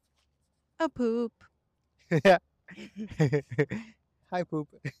you? A poop. Yeah. Hi, poop.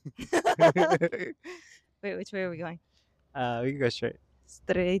 Wait, which way are we going? We can go straight.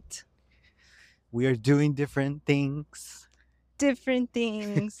 Straight. We are doing different things. Different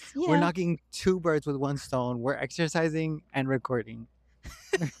things. Yeah. We're knocking 2 birds with 1 stone. We're exercising and recording.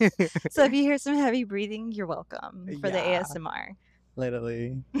 So if you hear some heavy breathing, you're welcome for the ASMR.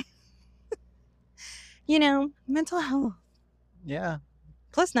 Literally. Mental health. Yeah.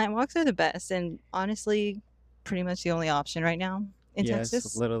 Plus, night walks are the best, and honestly, pretty much the only option right now in Texas.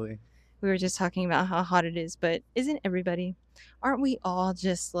 Yes, literally. We were just talking about how hot it is, but isn't everybody? Aren't we all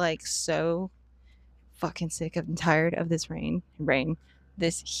just like so fucking sick and tired of this rain,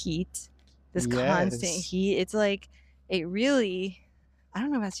 this heat, this constant heat? It's like, it really, I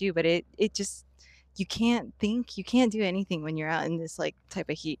don't know about you, but it just, you can't think, you can't do anything when you're out in this like type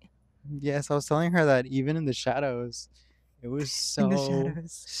of heat. Yes, I was telling her that even in the shadows, it was so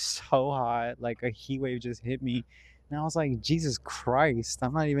hot. Like a heat wave just hit me. And I was like, Jesus Christ,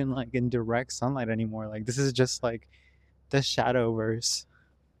 I'm not even like in direct sunlight anymore. Like this is just like the Shadowverse.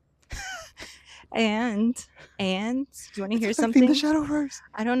 And do you want to hear something? The Shadowverse.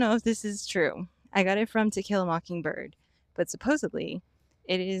 I don't know if this is true. I got it from To Kill a Mockingbird, but supposedly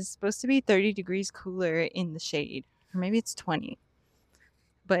it is supposed to be 30 degrees cooler in the shade, or maybe it's 20.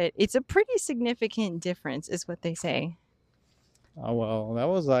 But it's a pretty significant difference, is what they say. Oh, well, that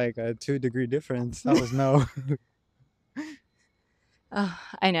was like a 2-degree difference. That was no. Oh,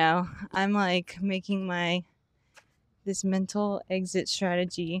 I know. I'm like making this mental exit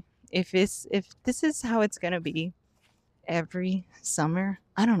strategy. If this is how it's gonna be every summer,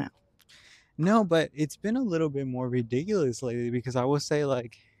 I don't know. No, but it's been a little bit more ridiculous lately, because I would say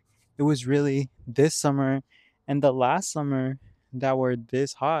like it was really this summer and the last summer that were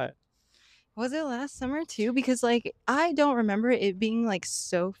this hot. Was it last summer too? Because like I don't remember it being like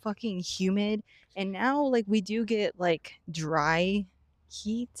so fucking humid, and now like we do get like dry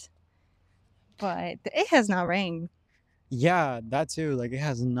heat, but it has not rained. Yeah, that too. Like it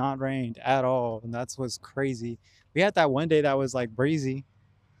has not rained at all, and that's what's crazy. We had that one day that was like breezy.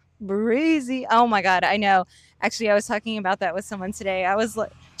 Oh my God, I know. Actually, I was talking about that with someone today. I was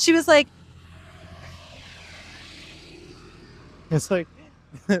like, she was like, it's like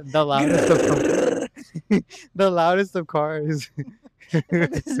The loudest of the loudest of cars.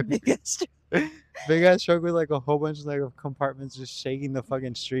 This is big ass Big ass truck with like a whole bunch like of compartments just shaking the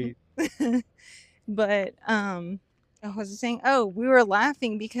fucking street. But what was I saying? Oh, we were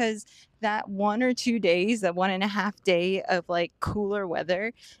laughing because that 1 or 2 days, that 1.5 day of like cooler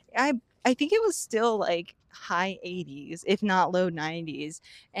weather, I think it was still like high 80s, if not low 90s,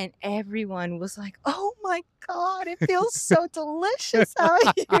 and everyone was like, "Oh my god, it feels so delicious out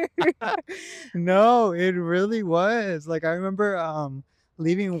here." No, it really was. Like I remember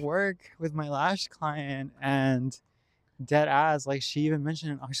leaving work with my last client and dead ass, like she even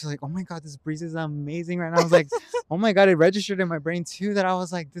mentioned it. I was just like, oh my god, this breeze is amazing right now. I was like, oh my god, it registered in my brain too that I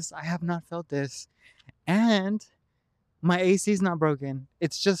was like, this, I have not felt this. And my AC is not broken.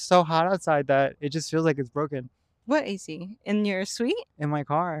 It's just so hot outside that it just feels like it's broken What AC? In your suite? in my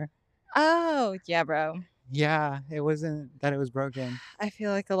car. Oh, yeah, bro. Yeah, it wasn't that it was broken. I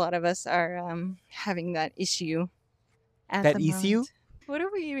feel like a lot of us are having that issue at That the ECU? moment. What did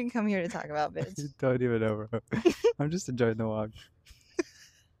we even come here to talk about, bitch? Don't even know, bro. I'm just enjoying the walk.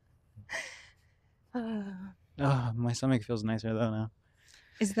 Oh, my stomach feels nicer though now.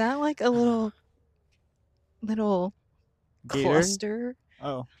 Is that like a little Gator? cluster?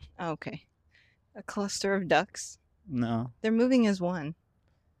 Oh, Okay. A cluster of ducks. no. They're moving as one.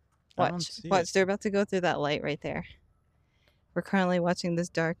 I don't Watch. see Watch. it. They're about to go through that light right there. We're currently watching this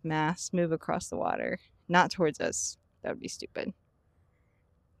dark mass move across the water. Not towards us. That would be stupid.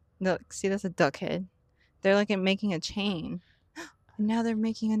 Look, see, that's a duck head. They're like making a chain. And now they're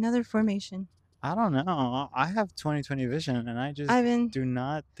making another formation. I don't know. I have 20/20 vision, and I just Ivan, do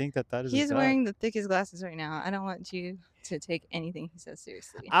not think that is. he's wearing the thickest glasses right now. I don't want you to take anything he says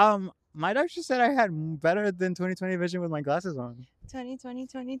seriously. My doctor said I had better than 20/20 vision with my glasses on.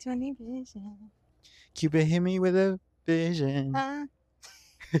 20/20 vision. Cupid hit me with a vision. I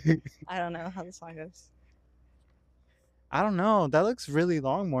don't know how the song goes. I don't know. That looks really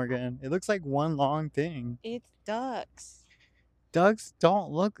long, Morgan. It looks like one long thing. It's ducks. Ducks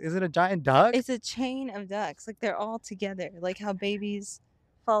don't look. Is it a giant duck? It's a chain of ducks. Like they're all together. Like how babies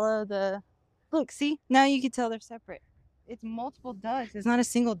follow the. Look, see? Now you can tell they're separate. It's multiple ducks. It's not a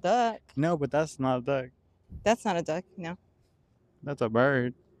single duck. No, but that's not a duck. That's not a duck. No. That's a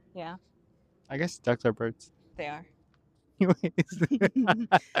bird. Yeah, I guess ducks are birds. they are. Anyways.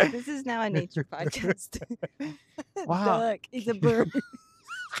 This is now a nature podcast. Wow. Duck is a bird.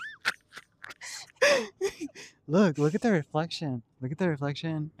 Look at the reflection. Look at the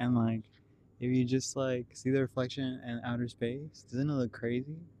reflection, and like, if you just like see the reflection in outer space, doesn't it look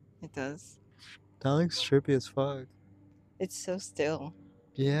crazy? It does. That looks trippy as fuck. It's so still.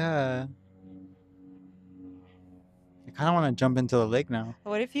 Yeah. I kind of want to jump into the lake now.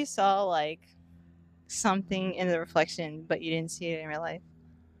 What if you saw like something in the reflection, but you didn't see it in real life?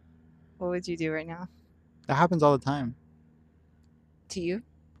 What would you do right now? That happens all the time. To you?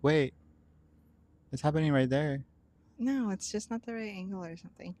 Wait. It's happening right there. No, it's just not the right angle or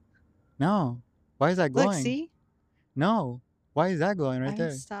something. No. Why is that glowing? Look, see? No. Why is that glowing right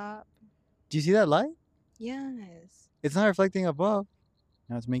there? Stop. Do you see that light? Yes. It's not reflecting above.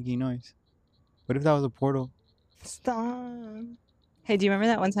 Now it's making noise. What if that was a portal? Stop. Hey, do you remember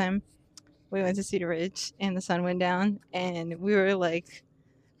that one time we went to Cedar Ridge and the sun went down and we're like,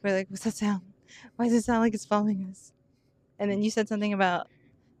 what's that sound? Why does it sound like it's following us? And then you said something about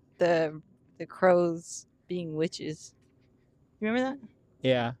the crows being witches. You remember that?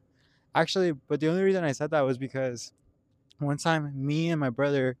 Yeah. Actually, but the only reason I said that was because one time me and my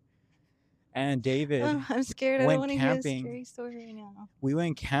brother and David I'm scared. I went don't want to hear a camping. scary story right now. We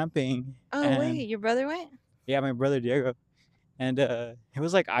went camping. Oh, and- wait, your brother went? Yeah, my brother Diego. And it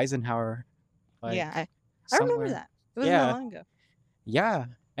was like Eisenhower. Like, yeah, I remember somewhere. that. It wasn't Yeah. that long ago. Yeah.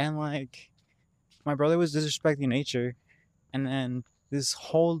 And like my brother was disrespecting nature, and then this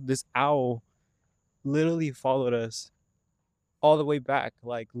owl literally followed us all the way back,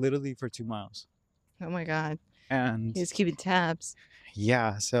 like literally for 2 miles. Oh my god. And He was keeping tabs.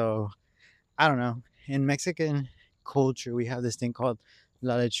 yeah, so I don't know. In Mexican culture, we have this thing called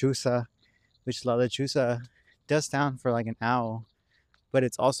la lechuza, which la lechuza does stand for like an owl, but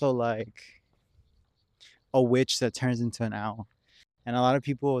it's also like a witch that turns into an owl. And a lot of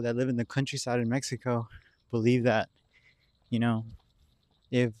people that live in the countryside in Mexico believe that, you know,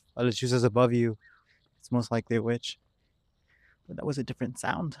 if a lechuza is above you, it's most likely a witch. But that was a different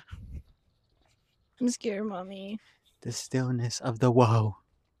sound. I'm scared, mommy. The stillness of the woe.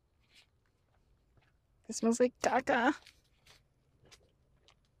 It smells like caca.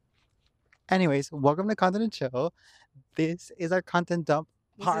 Anyways, welcome to Content and Chill. This is our content dump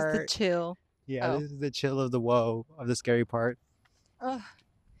This part. is the chill. Yeah, Oh. This is the chill of the woe, of the scary part. Ugh.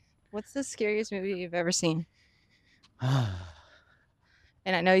 What's the scariest movie you've ever seen?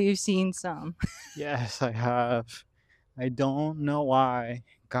 And I know you've seen some. Yes, I have. I don't know why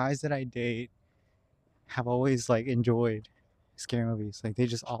guys that I date have always like enjoyed scary movies. Like they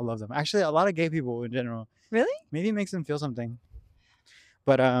just all love them. Actually, a lot of gay people in general. Really? Maybe it makes them feel something.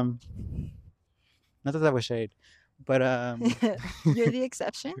 But not that that was shade. But You're the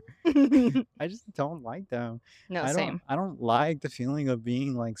exception? I just don't like them. No, I don't same. I don't like the feeling of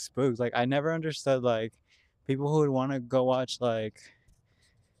being like spooked. Like I never understood like people who would want to go watch like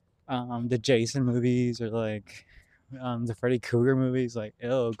the Jason movies or like the Freddy Krueger movies. Like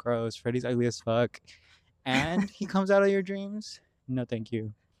ew, gross. Freddy's ugly as fuck. And he comes out of your dreams. No, thank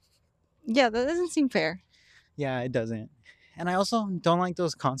you. Yeah, that doesn't seem fair. Yeah, it doesn't. And I also don't like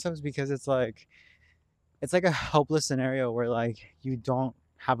those concepts because it's like a helpless scenario where like you don't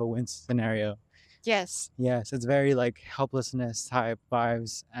have a win scenario. Yes. Yes, it's very like helplessness type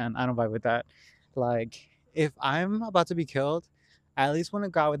vibes, and I don't vibe with that. Like, if I'm about to be killed, I at least want to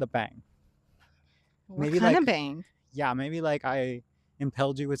go out with a bang. What Maybe kind like, of bang? yeah, maybe like I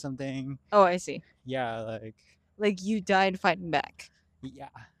impelled you with something. Oh, I see. Yeah, like, Like you died fighting back, yeah,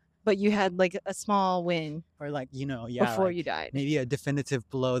 but you had like a small win or like yeah, before like you died. maybe a definitive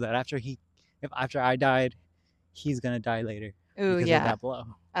blow that if after I died, he's gonna die later Ooh, because of yeah. that blow.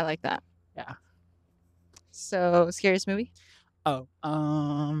 I like that. Yeah. So, scariest movie? Oh,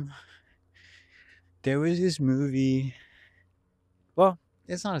 there was this movie. Well,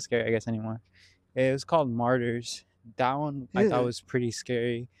 it's not as scary, I guess, anymore. It was called Martyrs. That one I thought Ugh. was pretty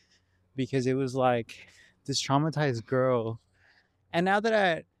scary because it was like this traumatized girl. And now that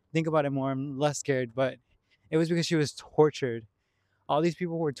I think about it more, I'm less scared, but it was because she was tortured. All these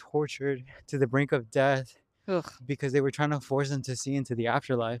people were tortured to the brink of death Ugh. because they were trying to force them to see into the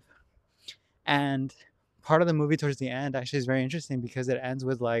afterlife. And part of the movie towards the end actually is very interesting because it ends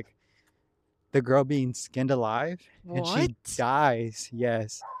with like the girl being skinned alive and she What? dies.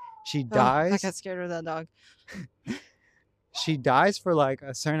 Yes. She Oh, I dies. got scared of that dog. She dies for like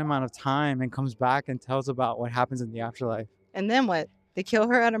a certain amount of time and comes back and tells about what happens in the afterlife. And then what? They kill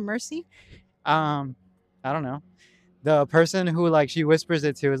her out of mercy? I don't know. The person who like she whispers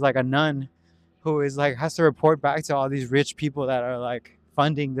it to is like a nun who is like has to report back to all these rich people that are like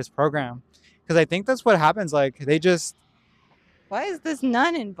funding this program. Because I think that's what happens. Like Why is this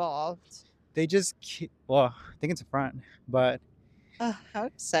nun involved? well, I think it's a front, but Ugh, how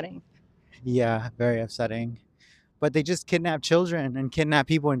upsetting. yeah, very upsetting. But they just kidnap children and kidnap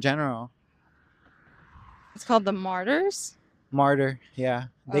people in general. It's called The Martyrs? Martyr, yeah.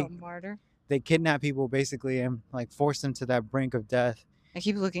 Oh, Martyr. They kidnap people basically and like force them to that brink of death. I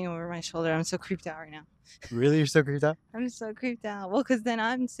keep looking over my shoulder. I'm so creeped out right now. Really, you're so creeped out? I'm so creeped out. Well, because then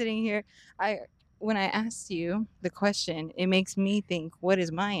I'm sitting here. When I asked you the question, it makes me think, what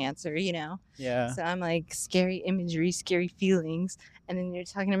is my answer? Yeah. So I'm like, scary imagery, scary feelings, and then you're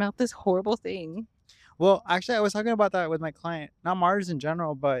talking about this horrible thing. Well, actually, I was talking about that with my client, not martyrs in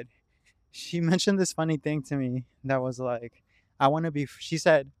general, but she mentioned this funny thing to me that was like, she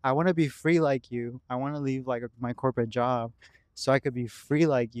said, I want to be free like you. I want to leave like my corporate job so I could be free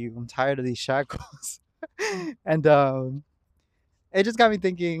like you. I'm tired of these shackles. And it just got me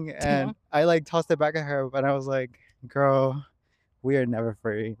thinking, and I like tossed it back at her, but I was like, girl, we are never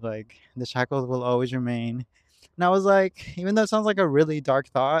free. Like the shackles will always remain. And I was like, even though it sounds like a really dark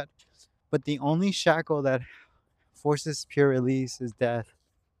thought, but the only shackle that forces pure release is death.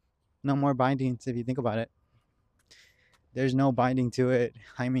 No more bindings if you think about it. There's no binding to it.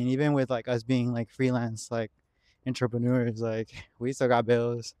 I mean, even with like us being like freelance, like entrepreneurs, like we still got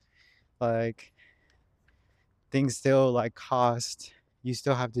bills. Like things still like cost. You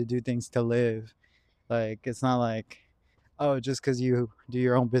still have to do things to live. Like it's not like, oh, just because you do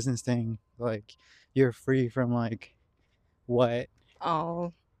your own business thing, like you're free from like what?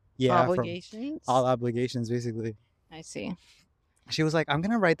 All Yeah, from obligations. all obligations, basically. I see. She was like, I'm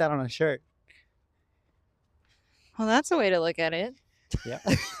gonna write that on a shirt. Well, that's a way to look at it. Yeah.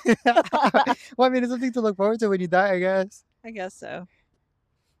 Well, I mean, it's something to look forward to when you die, I guess. I guess so.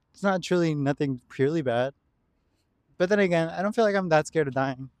 It's not truly nothing purely bad. But then again, I don't feel like I'm that scared of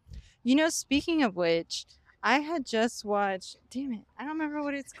dying. Speaking of which, I had just watched. Damn it, I don't remember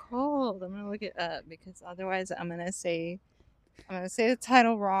what it's called. I'm gonna look it up because otherwise I'm gonna say the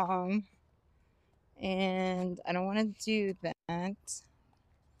title wrong, and I don't want to do that.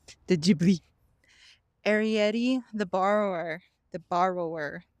 The Ghibli. Arrietty, the Borrower,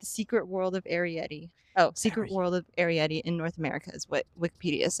 the Secret World of Arrietty. Oh, Secret World of Arrietty in North America is what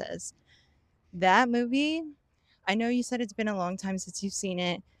Wikipedia says. That movie, I know you said it's been a long time since you've seen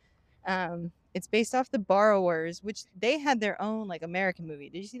it, It's based off The Borrowers, which they had their own like American movie.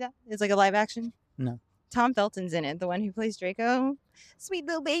 Did you see that? It's like a live action. No. Tom Felton's in it, the one who plays Draco. Sweet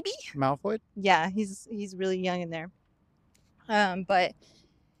little baby. Malfoy? Yeah, he's really young in there. But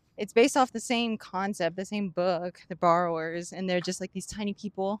it's based off the same concept, the same book, The Borrowers, and they're just like these tiny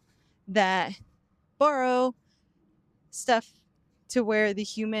people that borrow stuff to where the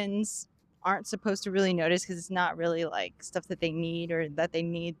humans aren't supposed to really notice because it's not really like stuff that they need or that they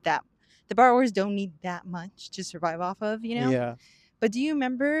need that the borrowers don't need that much to survive off of, you know? Yeah. But do you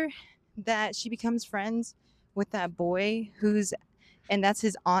remember that she becomes friends with that boy and that's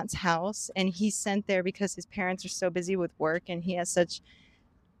his aunt's house, and he's sent there because his parents are so busy with work and he has such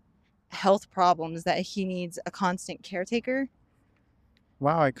health problems that he needs a constant caretaker.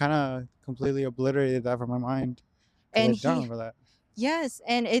 Wow, I kind of completely obliterated that from my mind. And I don't remember that. yes,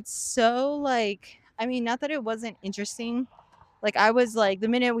 and it's so like, I mean, not that it wasn't interesting. Like I was like, the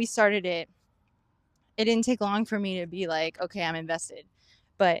minute we started it didn't take long for me to be like, okay, I'm invested.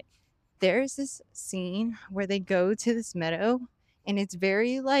 But there's this scene where they go to this meadow and it's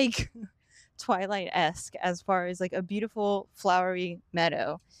very like Twilight-esque as far as like a beautiful flowery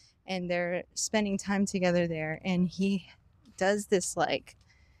meadow, and they're spending time together there, and he does this like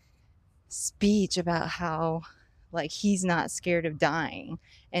speech about how like he's not scared of dying,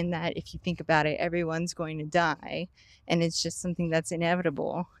 and that if you think about it, everyone's going to die, and it's just something that's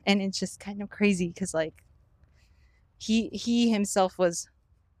inevitable. And it's just kind of crazy because like he himself was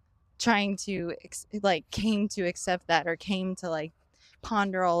trying to like came to accept that, or came to like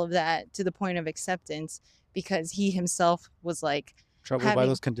ponder all of that to the point of acceptance, because he himself was like Troubled by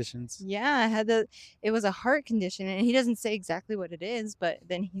those conditions. yeah, it was a heart condition, and he doesn't say exactly what it is, but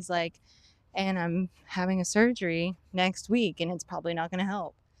then he's like, and I'm having a surgery next week and it's probably not going to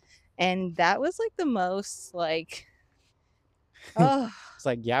help. And that was like the most like, oh, It's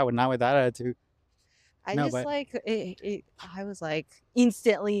like, yeah, not with that attitude. I was like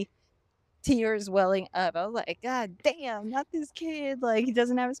instantly tears welling up. I was like, God damn, not this kid. Like, he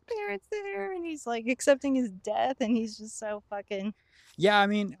doesn't have his parents there and he's like accepting his death, and he's just so fucking. Yeah, I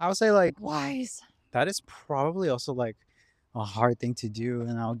mean, I would say like wise. That is probably also like a hard thing to do,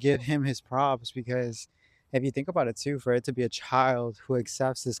 and I'll give him his props, because if you think about it too, for it to be a child who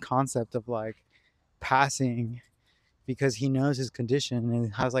accepts this concept of like passing because he knows his condition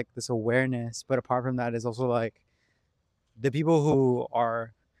and has like this awareness, but apart from that is also like the people who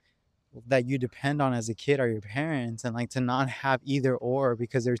are that you depend on as a kid are your parents, and like to not have either or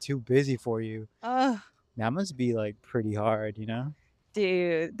because they're too busy for you, that must be like pretty hard, you know?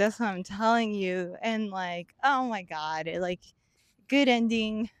 Dude, that's what I'm telling you. And like, oh my God, good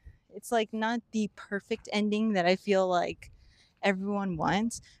ending. It's like not the perfect ending that I feel like everyone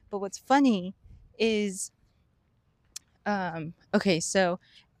wants. But what's funny is, okay, so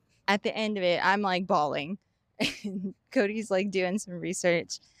at the end of it, I'm like bawling, and Cody's like doing some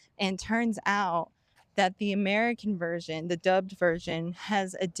research, and turns out that the American version, the dubbed version,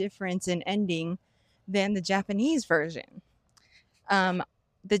 has a difference in ending than the Japanese version.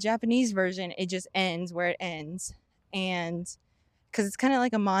 The Japanese version, it just ends where it ends, and because it's kind of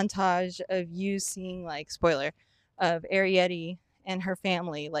like a montage of you seeing, like, spoiler, of Arietti and her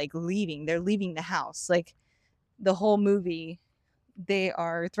family like leaving. They're leaving the house. Like the whole movie, they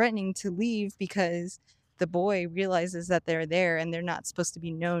are threatening to leave because the boy realizes that they're there and they're not supposed to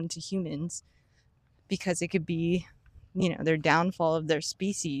be known to humans, because it could be, their downfall of their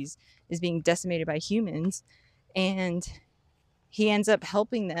species is being decimated by humans. And he ends up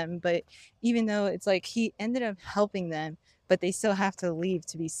helping them, but even though it's like he ended up helping them, but they still have to leave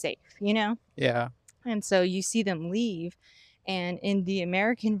to be safe, Yeah. And so you see them leave, and in the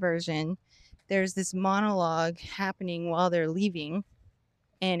American version, there's this monologue happening while they're leaving,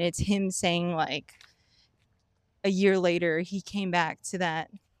 and it's him saying like a year later he came back to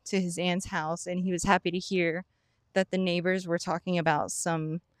his aunt's house, and he was happy to hear that the neighbors were talking about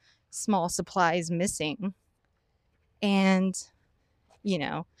some small supplies missing, and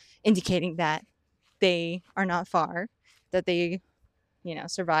indicating that they are not far, that they,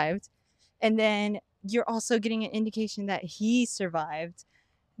 survived. And then you're also getting an indication that he survived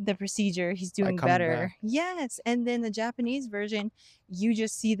the procedure. He's doing better. Back. Yes. And then the Japanese version, you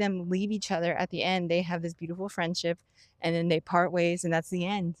just see them leave each other at the end. They have this beautiful friendship, and then they part ways, and that's the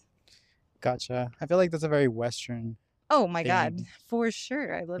end. Gotcha. I feel like that's a very Western. Oh my God, for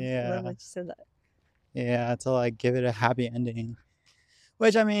sure. I love that you said that. Yeah, to like give it a happy ending.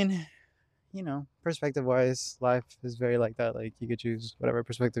 Which, I mean, perspective wise, life is very like that. Like, you could choose whatever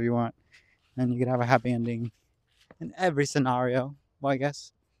perspective you want, and you could have a happy ending in every scenario. Well, I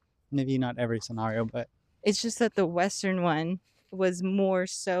guess maybe not every scenario, but it's just that the Western one was more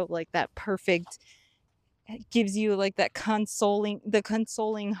so like that perfect. It gives you like that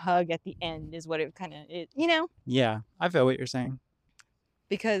consoling hug at the end is what it kind of it, Yeah, I feel what you're saying.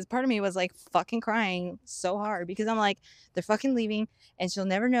 because part of me was like fucking crying so hard because I'm like, they're fucking leaving and she'll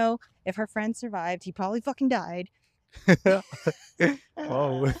never know if her friend survived. He probably fucking died.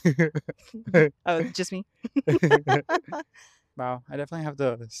 Whoa. Oh, just me. Wow, I definitely have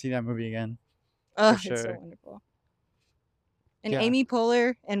to see that movie again. Oh, sure. it's so wonderful. And Yeah. Amy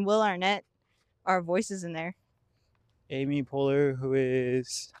Poehler and Will Arnett are voices in there. Amy Poehler, who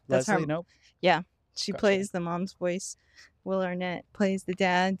is That's Leslie? her. Nope. Yeah, she Gotcha. plays the mom's voice. Will Arnett plays the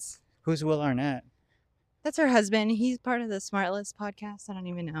dad's. Who's Will Arnett? That's her husband. He's part of the Smartless podcast. I don't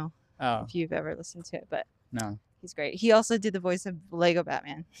even know Oh, if you've ever listened to it, but no. he's great. He also did the voice of Lego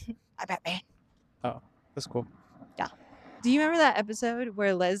Batman. I Batman. Oh, that's cool. Do you remember that episode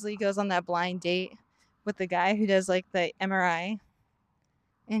where Leslie goes on that blind date with the guy who does like the MRI?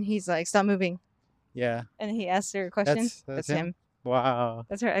 And he's like, stop moving. Yeah. And he asks her a question. That's him? Wow.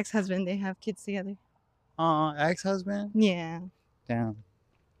 That's her ex-husband. They have kids together. Ex-husband? Yeah. Damn.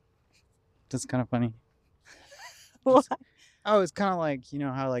 That's kind of funny. What? Oh, it's kind of like, you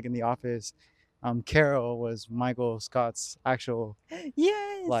know how like in The Office, Carol was Michael Scott's actual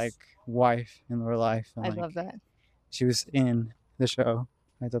Yes. like wife in real life. And, I like, love that. she was in the show.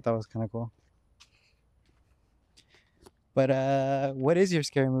 I thought that was kind of cool. But what is your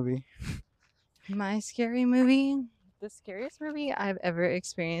scary movie? My scary movie, the scariest movie I've ever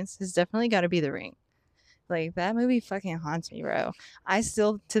experienced has definitely got to be The Ring. Like, that movie fucking haunts me, bro. I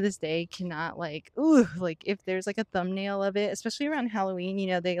still, to this day, cannot, like, if there's, like, a thumbnail of it, especially around Halloween, you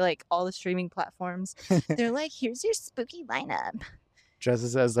know, they, like, all the streaming platforms, they're like, here's your spooky lineup.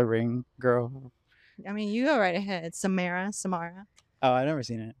 Dresses as the Ring girl. I mean, you go right ahead. Samara. Oh, I've never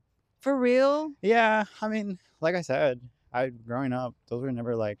seen it. For real? Yeah, I mean, like I said, growing up, those were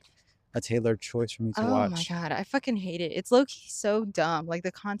never, like, a tailored choice for me to watch. Oh, my God. I fucking hate it. It's low-key so dumb. Like,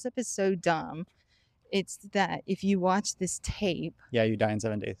 the concept is so dumb. It's that if you watch this tape. Yeah, you die in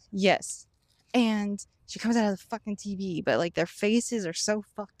 7 days. Yes. And she comes out of the fucking TV, but like their faces are so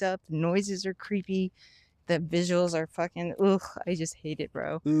fucked up. The noises are creepy. The visuals are fucking, I just hate it,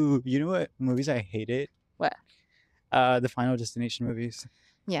 bro. Ooh, you know what movies I hated? What? The Final Destination movies.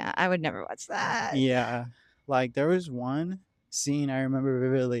 Yeah, I would never watch that. Yeah. Like, there was one scene I remember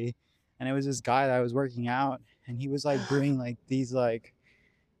vividly, and it was this guy that was working out, and he was like doing like these like,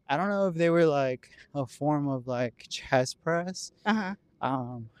 I don't know if they were like a form of like chest press. But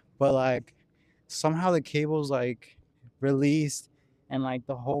like somehow the cables like released and like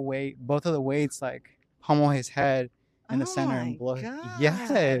the whole weight, both of the weights like pummel his head in the center and blow.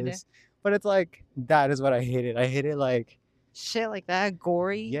 Yes. But it's like, that is what I hated. I hated like shit like that,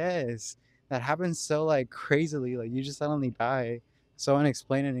 gory. Yes. That happens so like crazily. Like, you just suddenly die so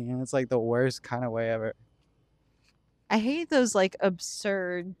unexplainably, and it's like the worst kind of way ever. I hate those like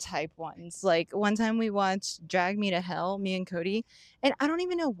absurd type ones. Like, one time we watched Drag Me to Hell, me and Cody, and I don't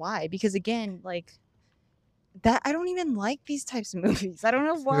even know why, because again, like, that I don't even like these types of movies. I don't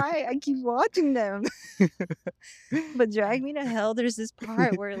know why I keep watching them. But Drag Me to Hell, there's this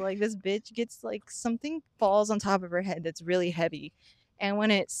part where like this bitch gets like something falls on top of her head that's really heavy, and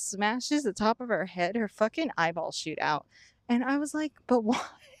when it smashes the top of her head, her fucking eyeballs shoot out. And I was like, but why?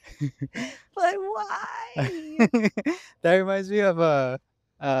 But why? That reminds me of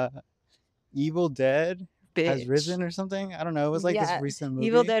Evil Dead Has Bitch. Risen or something. I don't know. It was like Yeah, this recent movie.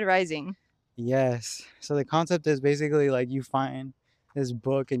 Evil Dead Rising. Yes. So the concept is basically like you find this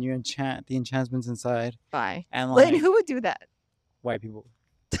book and you enchant the enchantments inside. Bye. And Like, like who would do that? white people.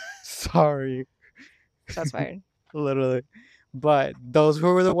 Sorry. That's weird. Literally. But those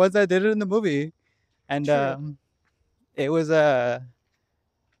who were the ones that did it in the movie. And True. it was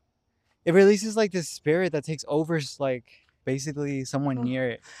it releases like this spirit that takes over like basically someone near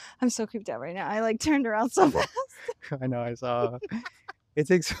it. I'm so creeped out right now. I like turned around so fast. I know, I saw. It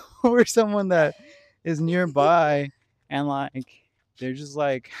takes over someone that is nearby, and like they're just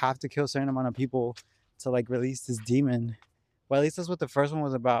like have to kill a certain amount of people to like release this demon. Well, at least that's what the first one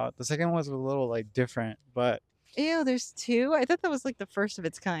was about. The second one was a little like different, but Ew, there's two? I thought that was like the first of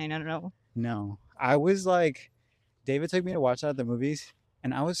its kind. I don't know. no. I was like, David took me to watch that at the movies,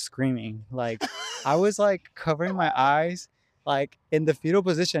 and I was screaming. Like, I was like covering my eyes, like in the fetal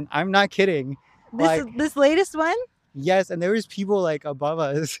position. I'm not kidding. This latest one? Yes, and there was people like above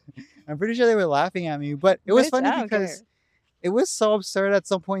us. I'm pretty sure they were laughing at me, but it was Bitch, I funny don't because care. it was so absurd at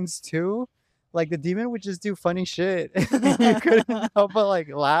some points too. Like, the demon would just do funny shit. You couldn't help but like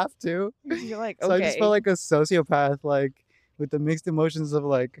laugh too. You're like, So I just okay. felt like a sociopath, like with the mixed emotions of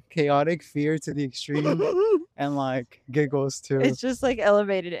like chaotic fear to the extreme and like giggles too. It's just like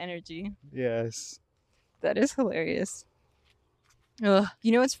elevated energy. Yes. That is hilarious. Ugh.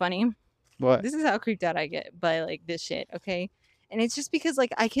 You know what's funny? What? This is how creeped out I get by like this shit, okay? And it's just because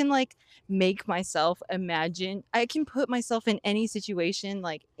like I can like make myself imagine, I can put myself in any situation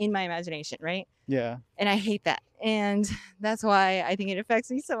like in my imagination, right? Yeah. And I hate that. And that's why I think it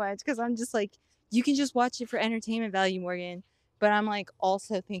affects me so much, because I'm just like, you can just watch it for entertainment value, Morgan. But I'm like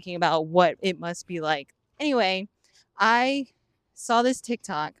also thinking about what it must be like. Anyway, I saw this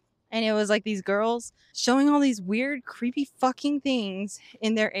TikTok and it was like these girls showing all these weird, creepy fucking things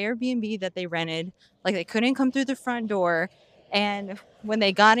in their Airbnb that they rented. Like they couldn't come through the front door. And when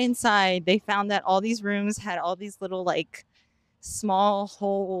they got inside, they found that all these rooms had all these little like small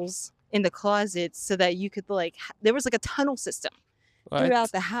holes in the closets so that you could like, there was like a tunnel system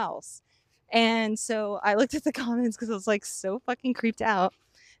throughout the house. And so I looked at the comments because I was like so fucking creeped out.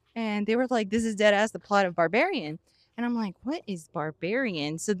 And they were like, this is dead ass the plot of Barbarian. And I'm like, what is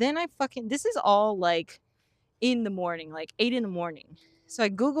Barbarian? So then this is all like in the morning, like 8 in the morning. So I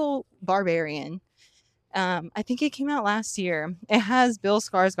Google Barbarian. I think it came out last year. It has Bill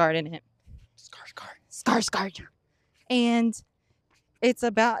Skarsgård in it. Skarsgård. And it's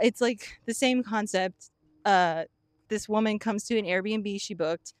like the same concept. This woman comes to an Airbnb she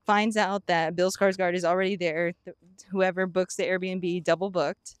booked, finds out that Bill Skarsgård is already there. Whoever books the Airbnb double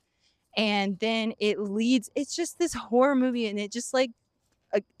booked. And then it's just this horror movie, and it just like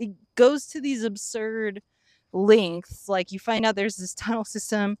it goes to these absurd lengths. Like you find out there's this tunnel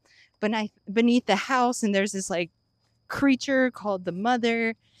system beneath the house, and there's this like creature called the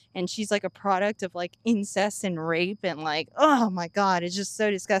Mother, and she's like a product of like incest and rape, and like, oh my god, it's just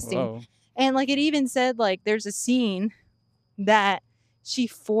so disgusting. Whoa. And like it even said like there's a scene that she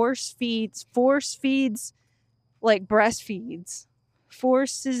force feeds like breastfeeds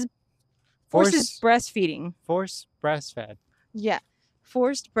forces breastfeeding. Force breastfed. Yeah.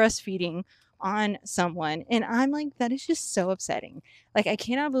 Forced breastfeeding on someone. And I'm like, that is just so upsetting. Like, I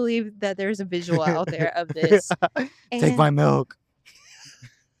cannot believe that there's a visual out there of this. Take my milk.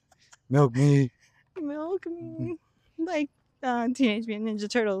 Milk me. Milk me. Like Teenage Mutant Ninja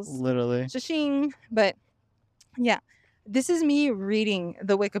Turtles. Literally. Shashing. But yeah. This is me reading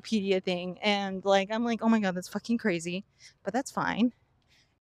the Wikipedia thing. And like, I'm like, oh my God, that's fucking crazy. But that's fine.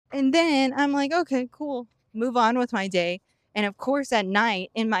 And then I'm like, okay, cool. Move on with my day. And of course, at night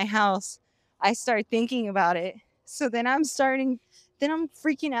in my house, I start thinking about it. So then I'm freaking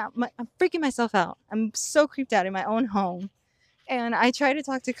out. I'm freaking myself out. I'm so creeped out in my own home. And I try to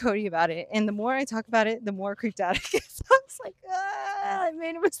talk to Cody about it. And the more I talk about it, the more creeped out I get. So I was like, I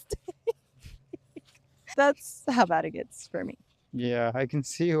made a mistake. That's how bad it gets for me. Yeah, I can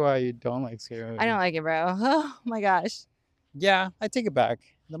see why you don't like scary movies. I don't like it, bro. Oh my gosh. Yeah, I take it back.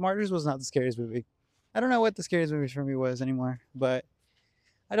 The Martyrs was not the scariest movie. I don't know what the scariest movie for me was anymore, but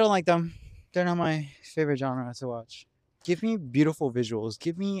I don't like them. They're not my favorite genre to watch. Give me beautiful visuals.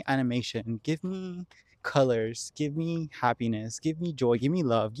 Give me animation. Give me colors. Give me happiness. Give me joy. Give me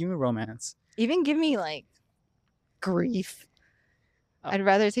love. Give me romance. Even give me like grief. I'd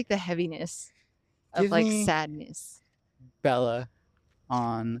rather take the heaviness of Give like me sadness. Bella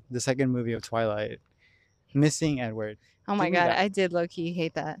on the second movie of Twilight, missing Edward. Oh my Give me God, that. I did low-key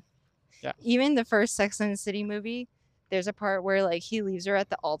hate that. Yeah. Even the first Sex and the City movie, there's a part where like he leaves her at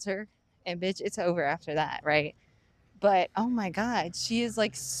the altar, and bitch, it's over after that, right? But oh my God, she is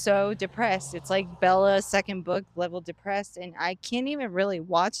like so depressed. It's like Bella's second book level depressed, and I can't even really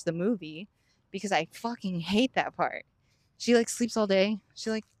watch the movie because I fucking hate that part. She like sleeps all day.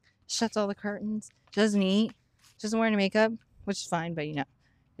 She like shuts all the curtains. She doesn't eat. She doesn't wear any makeup, which is fine, but you know,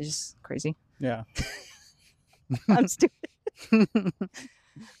 it's just crazy. Yeah. I'm stupid.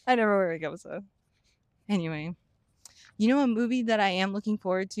 I never wear makeup, so anyway. You know a movie that I am looking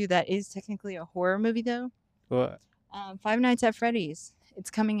forward to that is technically a horror movie though? What? Five Nights at Freddy's. It's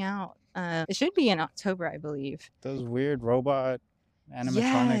coming out. It should be in October, I believe. Those weird robot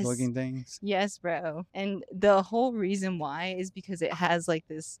animatronic looking things. Yes, bro. And the whole reason why is because it has like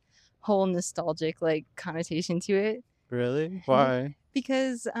this whole nostalgic like connotation to it. Really? Why?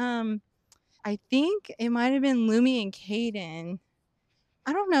 Because I think it might have been Lumi and Caden.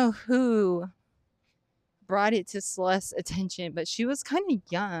 I don't know who brought it to Celeste's attention, but she was kind of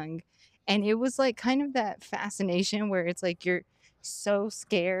young, and it was like kind of that fascination where it's like you're so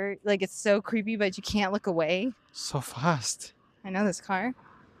scared, like it's so creepy, but you can't look away. So fast. I know this car.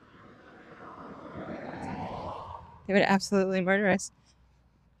 They would absolutely murder us.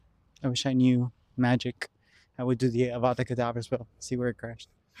 I wish I knew magic. I would do the Avada Kedavra spell. See where it crashed.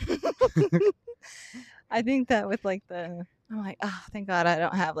 I think that with like the I'm like, oh, thank God I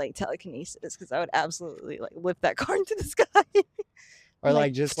don't have like telekinesis because I would absolutely like lift that car into the sky. Or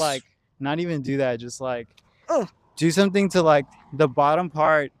like just like not even do that, just like oh, do something to like the bottom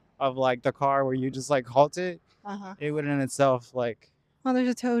part of like the car where you just like halt it. uh-huh. It would in itself like Oh, there's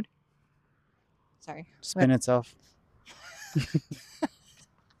a toad. Sorry. spin itself.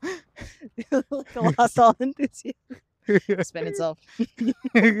 Like a lost all enthusiasm. Spin itself.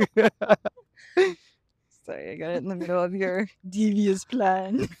 Sorry, I got it in the middle of your devious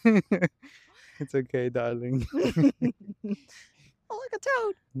plan. It's okay, darling. Oh, look, a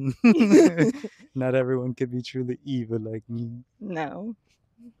toad. Not everyone can be truly evil like me. No,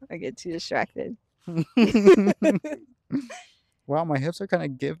 I get too distracted. Wow, my hips are kind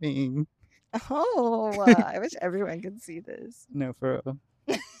of giving. Oh, I wish everyone could see this. No, for real.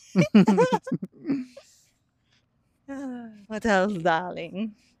 What else,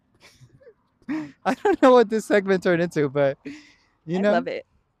 darling? I don't know what this segment turned into, but you know, I love it.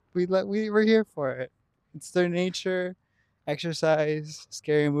 we're here for it. It's their nature, exercise,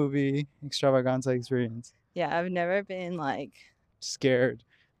 scary movie, extravaganza experience. Yeah, I've never been like Scared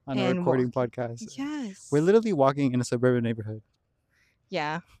on a recording podcast. Yes. We're literally walking in a suburban neighborhood.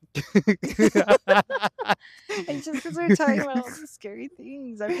 Yeah. It's just because we're talking about all these scary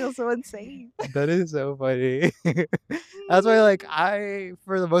things. I feel so unsafe. That is so funny. That's why, like,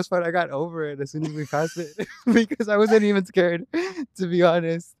 for the most part, I got over it as soon as we passed it because I wasn't even scared, to be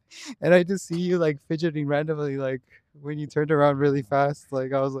honest. And I just see you like fidgeting randomly, like when you turned around really fast.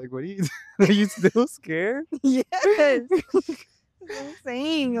 Like I was like, "What are you? Are you still scared?" Yes. That's what I'm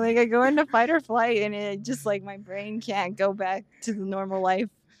saying. Like I go into fight or flight, and it just like my brain can't go back to the normal life.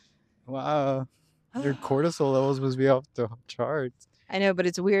 Wow, your cortisol levels must be off the charts. I know, but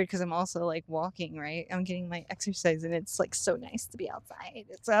it's weird because I'm also like walking, right? I'm getting my exercise, and it's like so nice to be outside.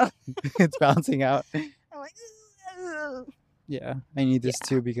 So It's bouncing out. I'm like, ugh. Yeah, I need this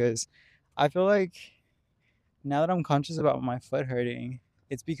too because I feel like now that I'm conscious about my foot hurting,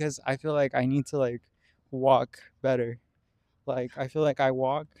 it's because I feel like I need to like walk better. Like I feel like I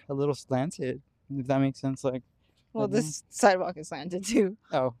walk a little slanted, if that makes sense. Like, Well, this sidewalk is slanted too.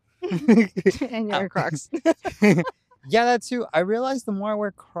 oh, And your Crocs. yeah, that too. I realized the more I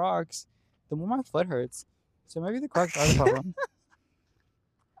wear Crocs, the more my foot hurts. So maybe the Crocs are the problem.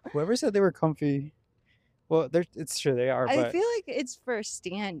 Whoever said they were comfy, well, it's true they are. I But feel like it's for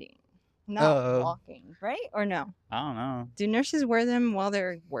standing, not walking, right? Or no? I don't know. Do nurses wear them while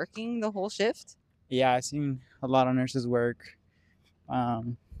they're working the whole shift? Yeah, I've seen a lot of nurses work,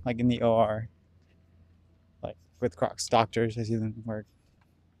 like in the OR, like with Crocs. Doctors, I see them work.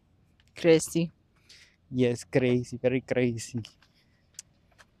 Crazy. Yes, crazy, very crazy.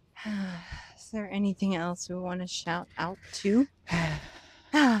 Is there anything else we want to shout out to?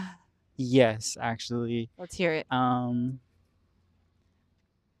 Yes, actually. Let's hear it.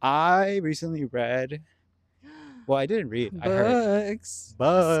 I recently read. Well, I didn't read. I heard Books.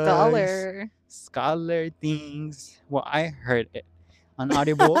 books. Scholar things. Well, I heard it on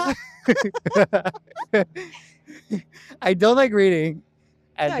Audible. I don't like reading.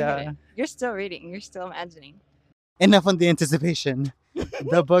 And I get it. You're still reading. You're still imagining. enough on the anticipation.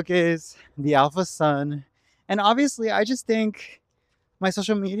 The book is The Alpha Sun. And obviously, I just think my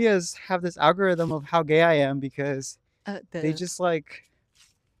social medias have this algorithm of how gay I am because they just like,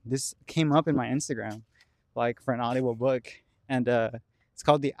 this came up in my Instagram, like for an Audible book. And it's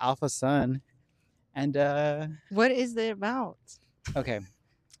called The Alpha Sun. And what is it about? okay.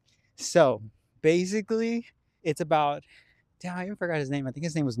 So basically, it's about, damn, I even forgot his name. I think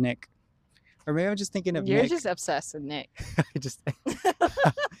his name was Nick. Or maybe I'm just thinking of You're Nick. just obsessed with Nick. I just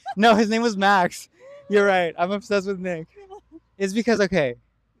no, his name was Max. You're right. I'm obsessed with Nick. It's because, okay,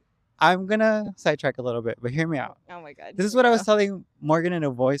 I'm gonna sidetrack a little bit, but hear me out. Oh my God. This is what I was telling Morgan in a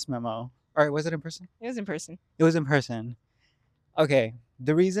voice memo. Or was it in person? It was in person. It was in person. Okay,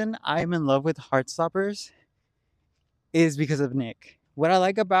 the reason I'm in love with Heartstoppers is because of Nick. What I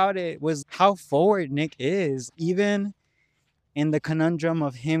like about it was how forward Nick is, even in the conundrum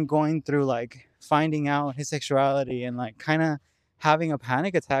of him going through like finding out his sexuality and like kind of having a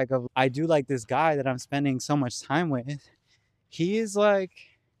panic attack of, I do like this guy that I'm spending so much time with. He is like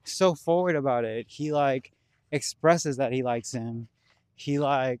so forward about it. He like expresses that he likes him. He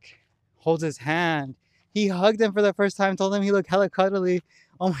like holds his hand. He hugged him for the first time, told him he looked hella cuddly.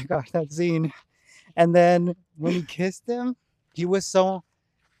 Oh my gosh, that scene. And then when he kissed him,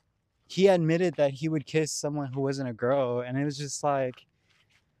 he admitted that he would kiss someone who wasn't a girl. And it was just like,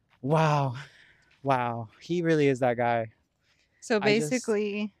 wow, he really is that guy. So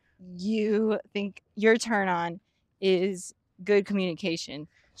basically, you think your turn on is good communication,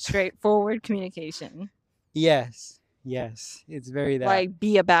 straightforward communication. Yes. Yes, it's very that. Like,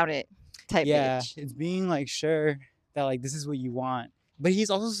 be about it type Yeah, bitch. it's being like sure that like this is what you want. But he's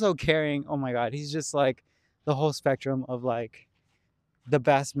also so caring. Oh my god, he's just like the whole spectrum of like the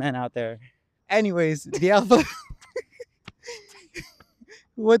best men out there. Anyways, the alpha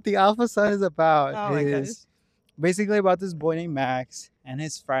what the alpha son is about Oh my gosh. is basically about this boy named Max and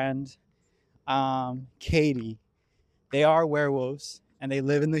his friend Katie. They are werewolves and they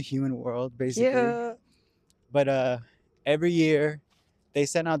live in the human world basically. Yeah. But every year they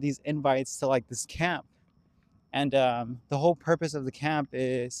send out these invites to like this camp. And the whole purpose of the camp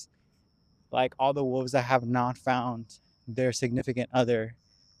is like all the wolves that have not found their significant other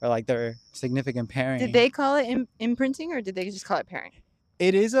or like their significant pairing. Did they call it imprinting or did they just call it pairing?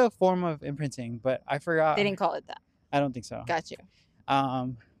 It is a form of imprinting, but I forgot. They didn't call it that. I don't think so. Got you.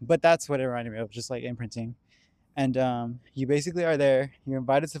 But that's what it reminded me of, just like imprinting. And you basically are there. You're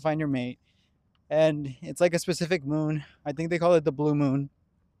invited to find your mate, and it's like a specific moon. I think they call it the blue moon.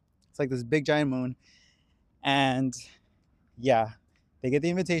 It's like this big giant moon, and yeah, they get the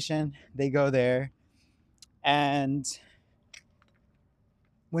invitation. They go there, and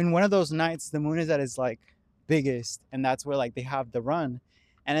when one of those nights the moon is at its like biggest, and that's where like they have the run.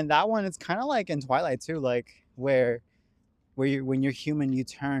 And in that one, it's kind of like in Twilight too, like where you when you're human, you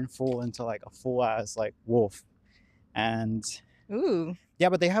turn full into like a full ass like wolf. And Ooh. yeah,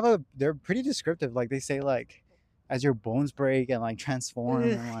 but they're pretty descriptive. Like they say like as your bones break and like transform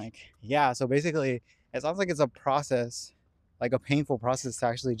and like yeah. So basically, it sounds like it's a process, like a painful process to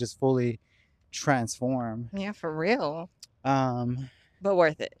actually just fully transform. Yeah, for real. But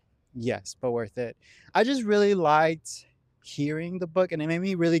worth it. Yes, but worth it. I just really liked hearing the book, and it made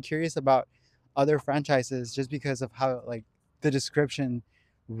me really curious about other franchises just because of how like the description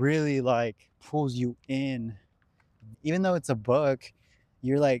really like pulls you in. Even though it's a book,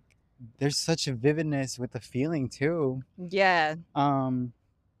 you're like there's such a vividness with the feeling too. Yeah.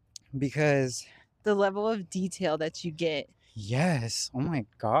 Because the level of detail that you get. Yes. Oh my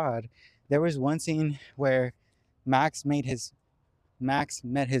god. There was one scene where Max met his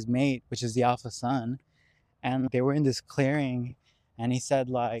mate, which is the alpha son, and they were in this clearing, and he said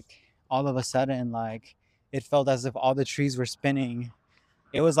like all of a sudden like it felt as if all the trees were spinning.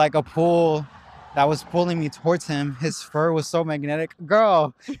 It was like a pull that was pulling me towards him. His fur was so magnetic.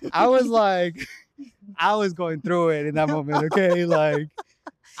 Girl, I was like I was going through it in that moment, okay? Like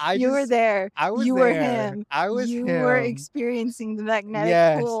you were there. I was you there. were him. I was you him. were experiencing the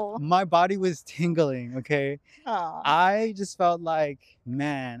magnetic pull. My body was tingling, okay? Aww. I just felt like,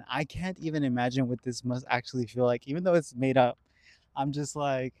 man, I can't even imagine what this must actually feel like. Even though it's made up, I'm just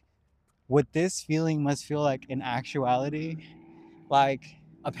like, what this feeling must feel like in actuality. Like,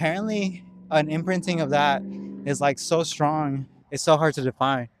 apparently, an imprinting of that is like so strong. It's so hard to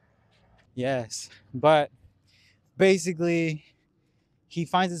define. Yes. But basically, he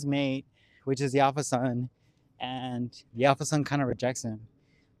finds his mate, which is the alpha son, and the alpha son kind of rejects him.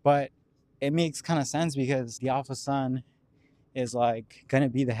 But it makes kind of sense because the alpha son is like gonna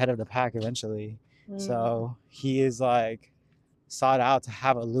be the head of the pack eventually. So he is like sought out to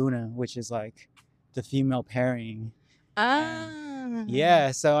have a Luna, which is like the female pairing.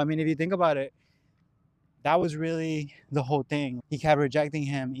 Yeah, so I mean, if you think about it, that was really the whole thing. He kept rejecting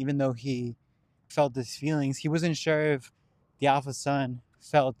him even though he felt these feelings. He wasn't sure if the alpha son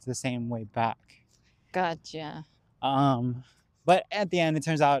felt the same way back. Gotcha. But at the end, it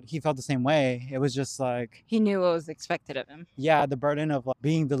turns out he felt the same way. It was just like he knew what was expected of him. Yeah, the burden of like,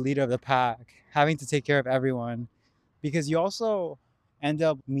 being the leader of the pack, having to take care of everyone, because you also end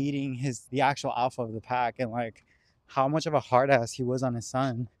up meeting the actual alpha of the pack, and like how much of a hard ass he was on his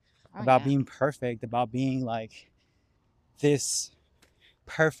son about being perfect, about being like this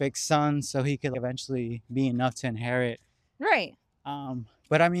perfect son, so he could eventually be enough to inherit. Right.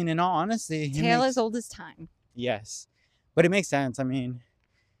 But I mean, in all honesty, tale as old as time. Yes. But it makes sense. I mean,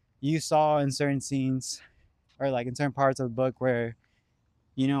 you saw in certain scenes or like in certain parts of the book where,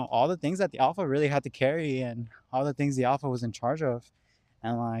 you know, all the things that the alpha really had to carry and all the things the alpha was in charge of.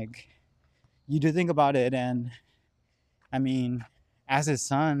 And like, you do think about it. And I mean, as his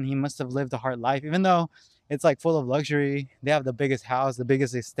son, he must have lived a hard life, even though it's like full of luxury. They have the biggest house, the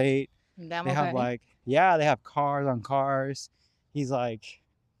biggest estate. They have like, they have cars on cars. He's like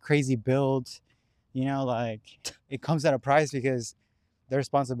crazy build. You know, like it comes at a price because the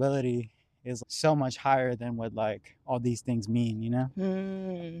responsibility is so much higher than what like all these things mean, you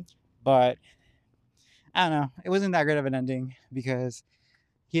know? But I don't know. It wasn't that great of an ending because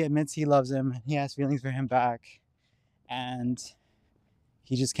he admits he loves him. He has feelings for him back. And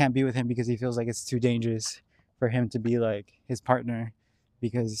he just can't be with him because he feels like it's too dangerous for him to be like his partner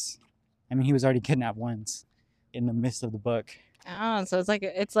because, I mean, he was already kidnapped once. in the midst of the book. Oh, so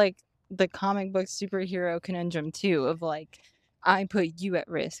it's like the comic book superhero conundrum too, of like, I put you at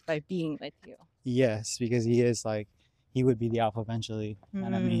risk by being with you. Yes, because he is like, he would be the alpha eventually.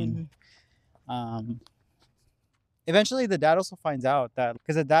 And I mean, eventually the dad also finds out that,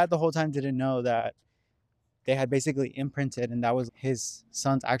 because the dad the whole time didn't know that they had basically imprinted and that was his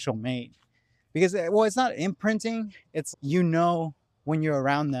son's actual mate. Because, well, it's not imprinting, it's, you know, when you're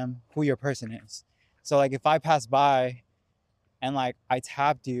around them who your person is. So like if I passed by and like I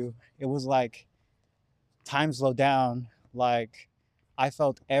tapped you, it was like time slowed down. Like I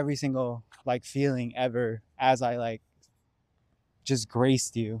felt every single like feeling ever as I like just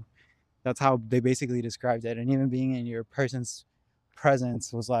graced you. That's how they basically described it. And even being in your person's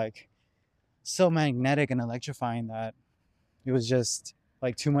presence was like so magnetic and electrifying that it was just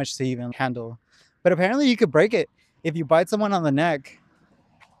like too much to even handle. But apparently you could break it. If you bite someone on the neck,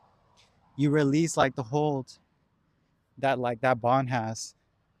 you release like the hold that like that bond has.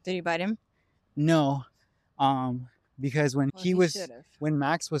 Did you bite him? No. Because when Well, he he was should've. when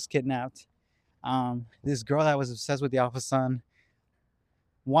Max was kidnapped, this girl that was obsessed with the alpha son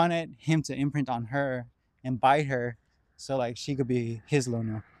wanted him to imprint on her and bite her so like she could be his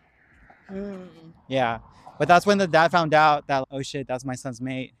Luna. Yeah. But that's when the dad found out that, oh shit, that's my son's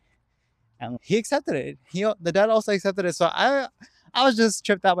mate. And he accepted it. The dad also accepted it. So I was just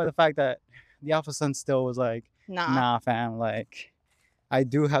tripped out by the fact that the alpha son still was like, nah fam, like I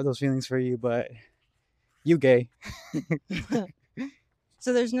do have those feelings for you, but you gay.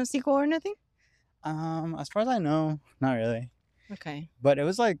 So there's no sequel or nothing? As far as I know, not really. Okay. But it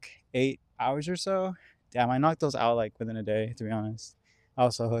was like 8 hours or so. Damn, I knocked those out like within a day, to be honest. I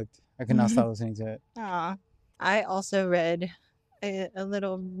was so hooked. I could not stop listening to it. Aw. I also read a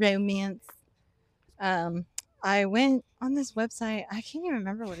little romance. I went on this website. I can't even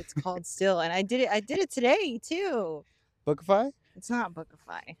remember what it's called still, and I did it today too. Bookify? It's not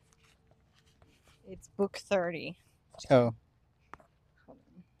Bookify. It's Book 30. Oh. Hold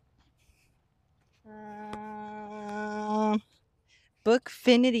on.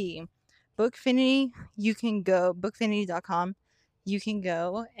 Bookfinity. Bookfinity, you can go, bookfinity.com. You can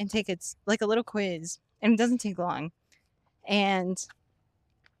go and take it's like a little quiz, and it doesn't take long. And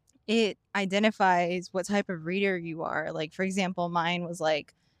it identifies what type of reader you are. Like, for example, mine was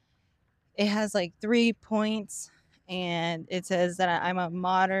like, it has like 3 points, and it says that I'm a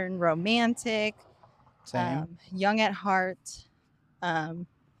modern romantic, Same. young at heart,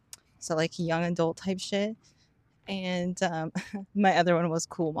 so like young adult type shit. And my other one was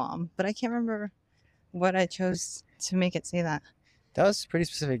cool mom, but I can't remember what I chose to make it say that. That was pretty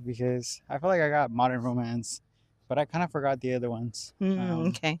specific because I feel like I got modern romance, but I kind of forgot the other ones.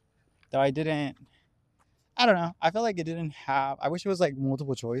 Okay. Though I don't know. I feel like it didn't have, I wish it was like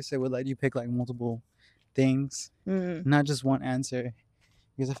multiple choice. It would let you pick like multiple things, not just one answer.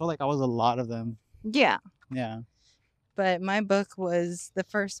 Because I feel like I was a lot of them. Yeah. Yeah. But my book was the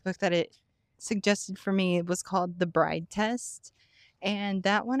first book that it suggested for me. It was called The Bride Test. And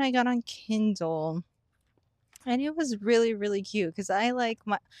that one I got on Kindle. And it was really, really cute because I like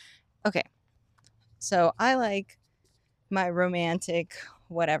my, okay. So I like my romantic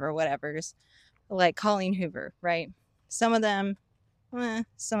whatevers, like Colleen Hoover, right? Some of them,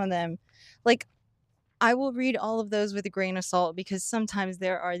 like I will read all of those with a grain of salt because sometimes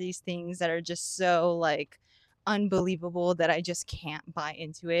there are these things that are just so like unbelievable that I just can't buy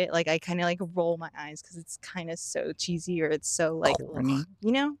into it. Like I kind of like roll my eyes because it's kind of so cheesy or it's so like corny.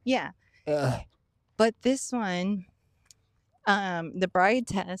 you know? Yeah. Ugh. But this one, The Bride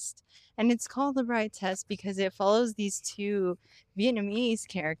Test, and it's called The Bride Test because it follows these 2 Vietnamese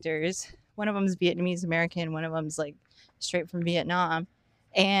characters. One of them's Vietnamese American, one of them's like straight from Vietnam.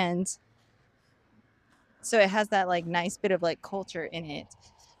 And so it has that like nice bit of like culture in it.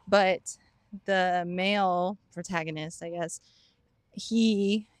 But the male protagonist, I guess,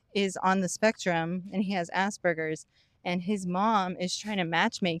 he is on the spectrum and he has Asperger's, and his mom is trying to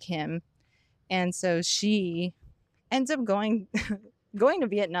matchmake him. And so she ends up going to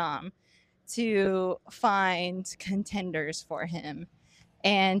Vietnam to find contenders for him.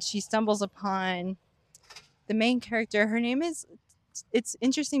 And she stumbles upon the main character. Her name is, it's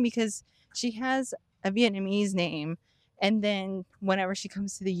interesting because she has a Vietnamese name, and then whenever she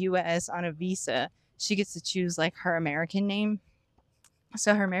comes to the US on a visa, she gets to choose like her American name.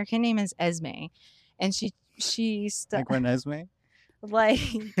 So her American name is Esme, and she like Renesmee? Like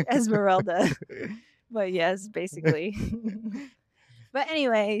Esmeralda. But yes, basically. But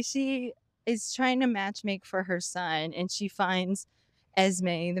anyway, she is trying to matchmake for her son, and she finds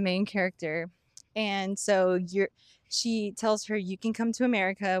Esme, the main character. And so she tells her, you can come to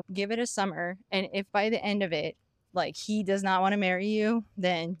America, give it a summer, and if by the end of it like he does not want to marry you,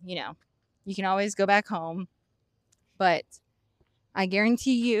 then, you know, you can always go back home. But I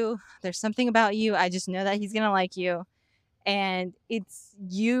guarantee you, there's something about you. I just know that he's going to like you. And it's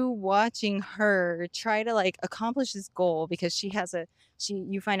you watching her try to like accomplish this goal because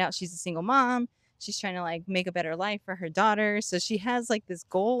you find out she's a single mom. She's trying to like make a better life for her daughter. So she has like this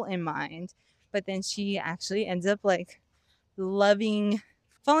goal in mind, but then she actually ends up like falling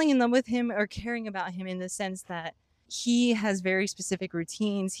in love with him or caring about him in the sense that he has very specific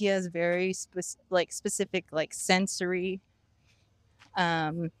routines. He has very specific like sensory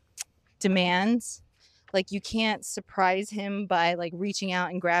demands. Like you can't surprise him by like reaching out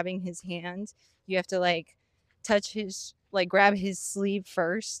and grabbing his hand. You have to like grab his sleeve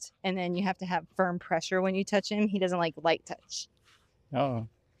first, and then you have to have firm pressure when you touch him. He doesn't like light touch. Oh,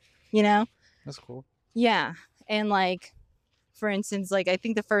 You know? that's cool. Yeah. And like, for instance, like I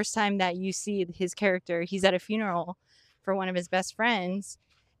think the first time that you see his character, he's at a funeral for one of his best friends,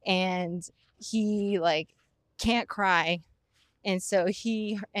 and he like can't cry. And so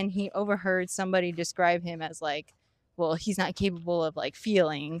he overheard somebody describe him as like, well, he's not capable of like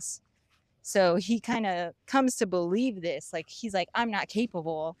feelings. So he kind of comes to believe this. Like he's like, I'm not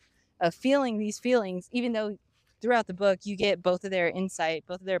capable of feeling these feelings, even though throughout the book you get both of their insight,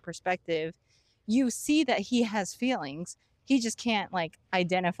 both of their perspective. You see that he has feelings. He just can't like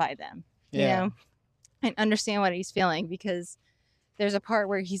identify them, you know, and understand what he's feeling, because there's a part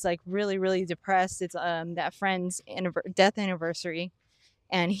where he's like really, really depressed. It's that friend's death anniversary,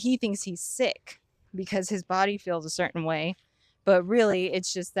 and he thinks he's sick because his body feels a certain way. But really,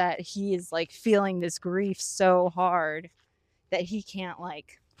 it's just that he is like feeling this grief so hard that he can't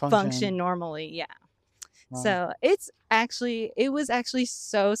like function normally. Yeah. Wow. So it was actually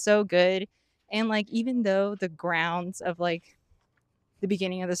so good. And like, even though the grounds of like the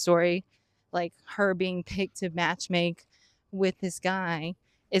beginning of the story, like her being picked to matchmake with this guy,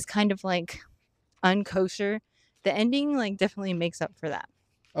 is kind of like unkosher, the ending like definitely makes up for that.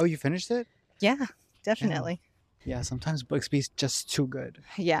 Oh, you finished it? Yeah, definitely. Yeah, sometimes books be just too good.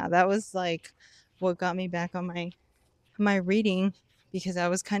 Yeah, that was like what got me back on my reading, because I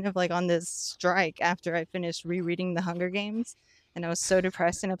was kind of like on this strike after I finished rereading The Hunger Games, and I was so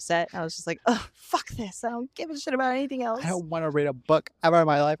depressed and upset. I was just like, oh, fuck this. I don't give a shit about anything else. I don't want to read a book ever in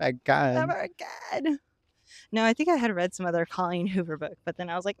my life again. Never again. No, I think I had read some other Colleen Hoover book, but then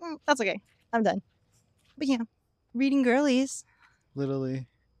I was like, that's okay. I'm done. But yeah, reading girlies. Literally.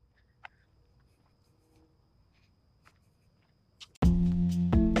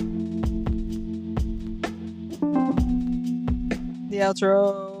 The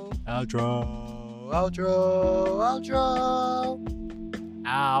outro.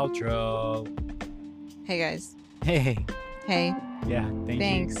 Hey guys. Hey. Hey. Yeah,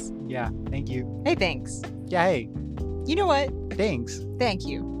 thanks. You. Yeah, thank you. Hey, thanks. Yeah, hey. You know what? Thanks. Thank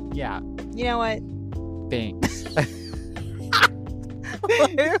you. Yeah. You know what? Thanks.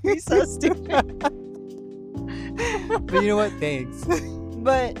 Why are we so stupid? But you know what? Thanks.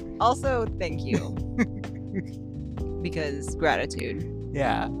 But also, thank you. Because gratitude.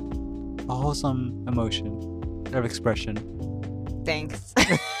 Yeah. A wholesome emotion of expression. Thanks.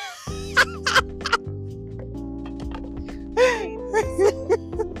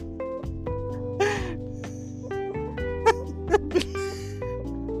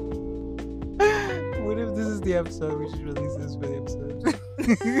 What if this is the episode? We should release this for the episode.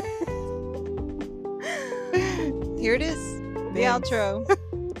 Here it is. The outro.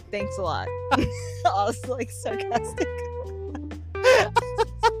 Thanks a lot. I was like sarcastic.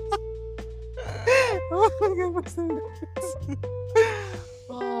 Oh my god, what's that?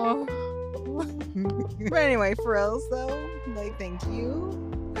 Oh. But anyway, for else though, like, thank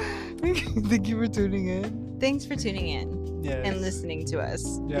you. Thank you for tuning in. Thanks for tuning in. Yes. And listening to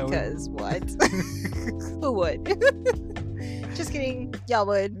us. Yeah, because what? Who would? Just kidding. Y'all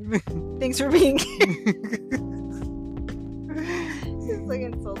would. Thanks for being here. It's like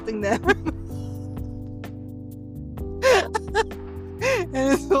insulting them. And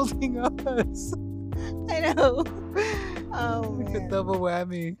insulting us. I know. Oh, like man. a double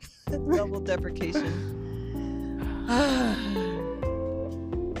whammy. Double deprecation.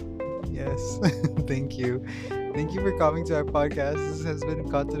 Yes. Thank you. Thank you for coming to our podcast. This has been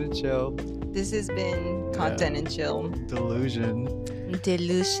Content and Chill. This has been Content and Chill. Delusional.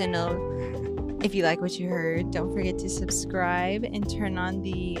 If you like what you heard, don't forget to subscribe and turn on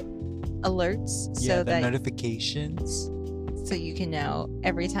the alerts so that notifications, so you can know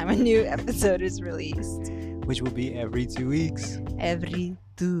every time a new episode is released, which will be every 2 weeks. Every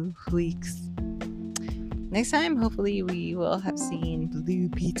 2 weeks. Next time, hopefully, we will have seen Blue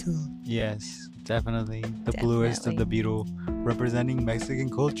Beetle. Yes, Definitely the bluest of the beetle, representing Mexican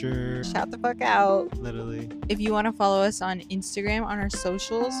culture. Shout the fuck out. Literally. If you want to follow us on Instagram, on our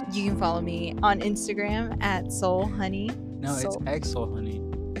socials, you can follow me on Instagram at Soul Honey. No, it's X Soul Honey.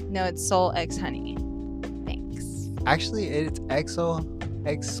 No, it's Soul X Honey. Thanks. Actually, it's X Soul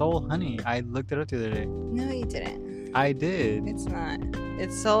Honey. I looked it up the other day. No, you didn't. I did. It's not.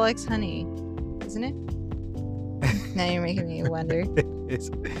 It's Soul X Honey, isn't it? Now you're making me wonder.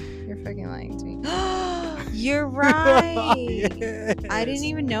 You're fucking lying to me. You're right. Yes. I didn't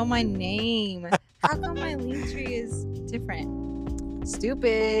even know my name. How come my link tree is different?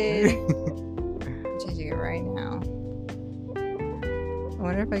 Stupid. I'm changing it right now. I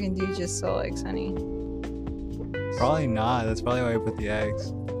wonder if I can do just Soul X Honey. Probably not. That's probably why I put the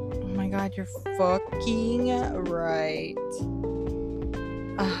X. Oh my god, you're fucking right.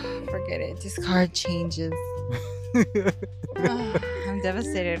 Forget it. Discard changes. I'm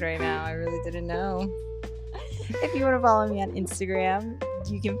devastated right now. I really didn't know. If you want to follow me on Instagram,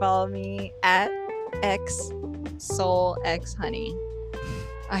 you can follow me at xsoulxhoney.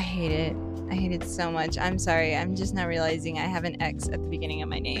 I hate it. I hate it so much. I'm sorry. I'm just now realizing I have an X at the beginning of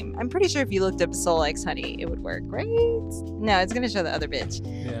my name. I'm pretty sure if you looked up Soul X Honey, it would work, right? No, it's going to show the other bitch.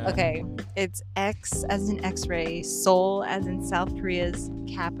 Yeah. Okay. It's X as in X-ray, Seoul as in South Korea's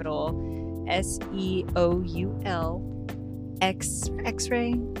capital, SEOUL,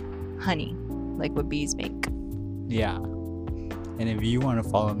 X-ray, honey, like what bees make. Yeah. And if you want to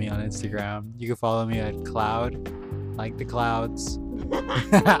follow me on Instagram, you can follow me at cloud, like the clouds,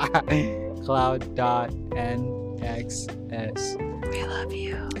 cloud.nxs. We love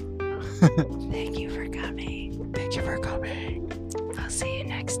you. Thank you for coming. Thank you for coming. I'll see you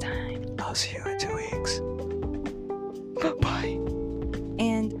next time. I'll see you in 2 weeks. Bye.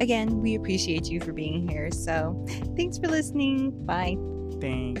 And again, we appreciate you for being here. So thanks for listening. Bye.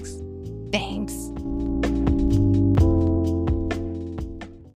 Thanks. Thanks.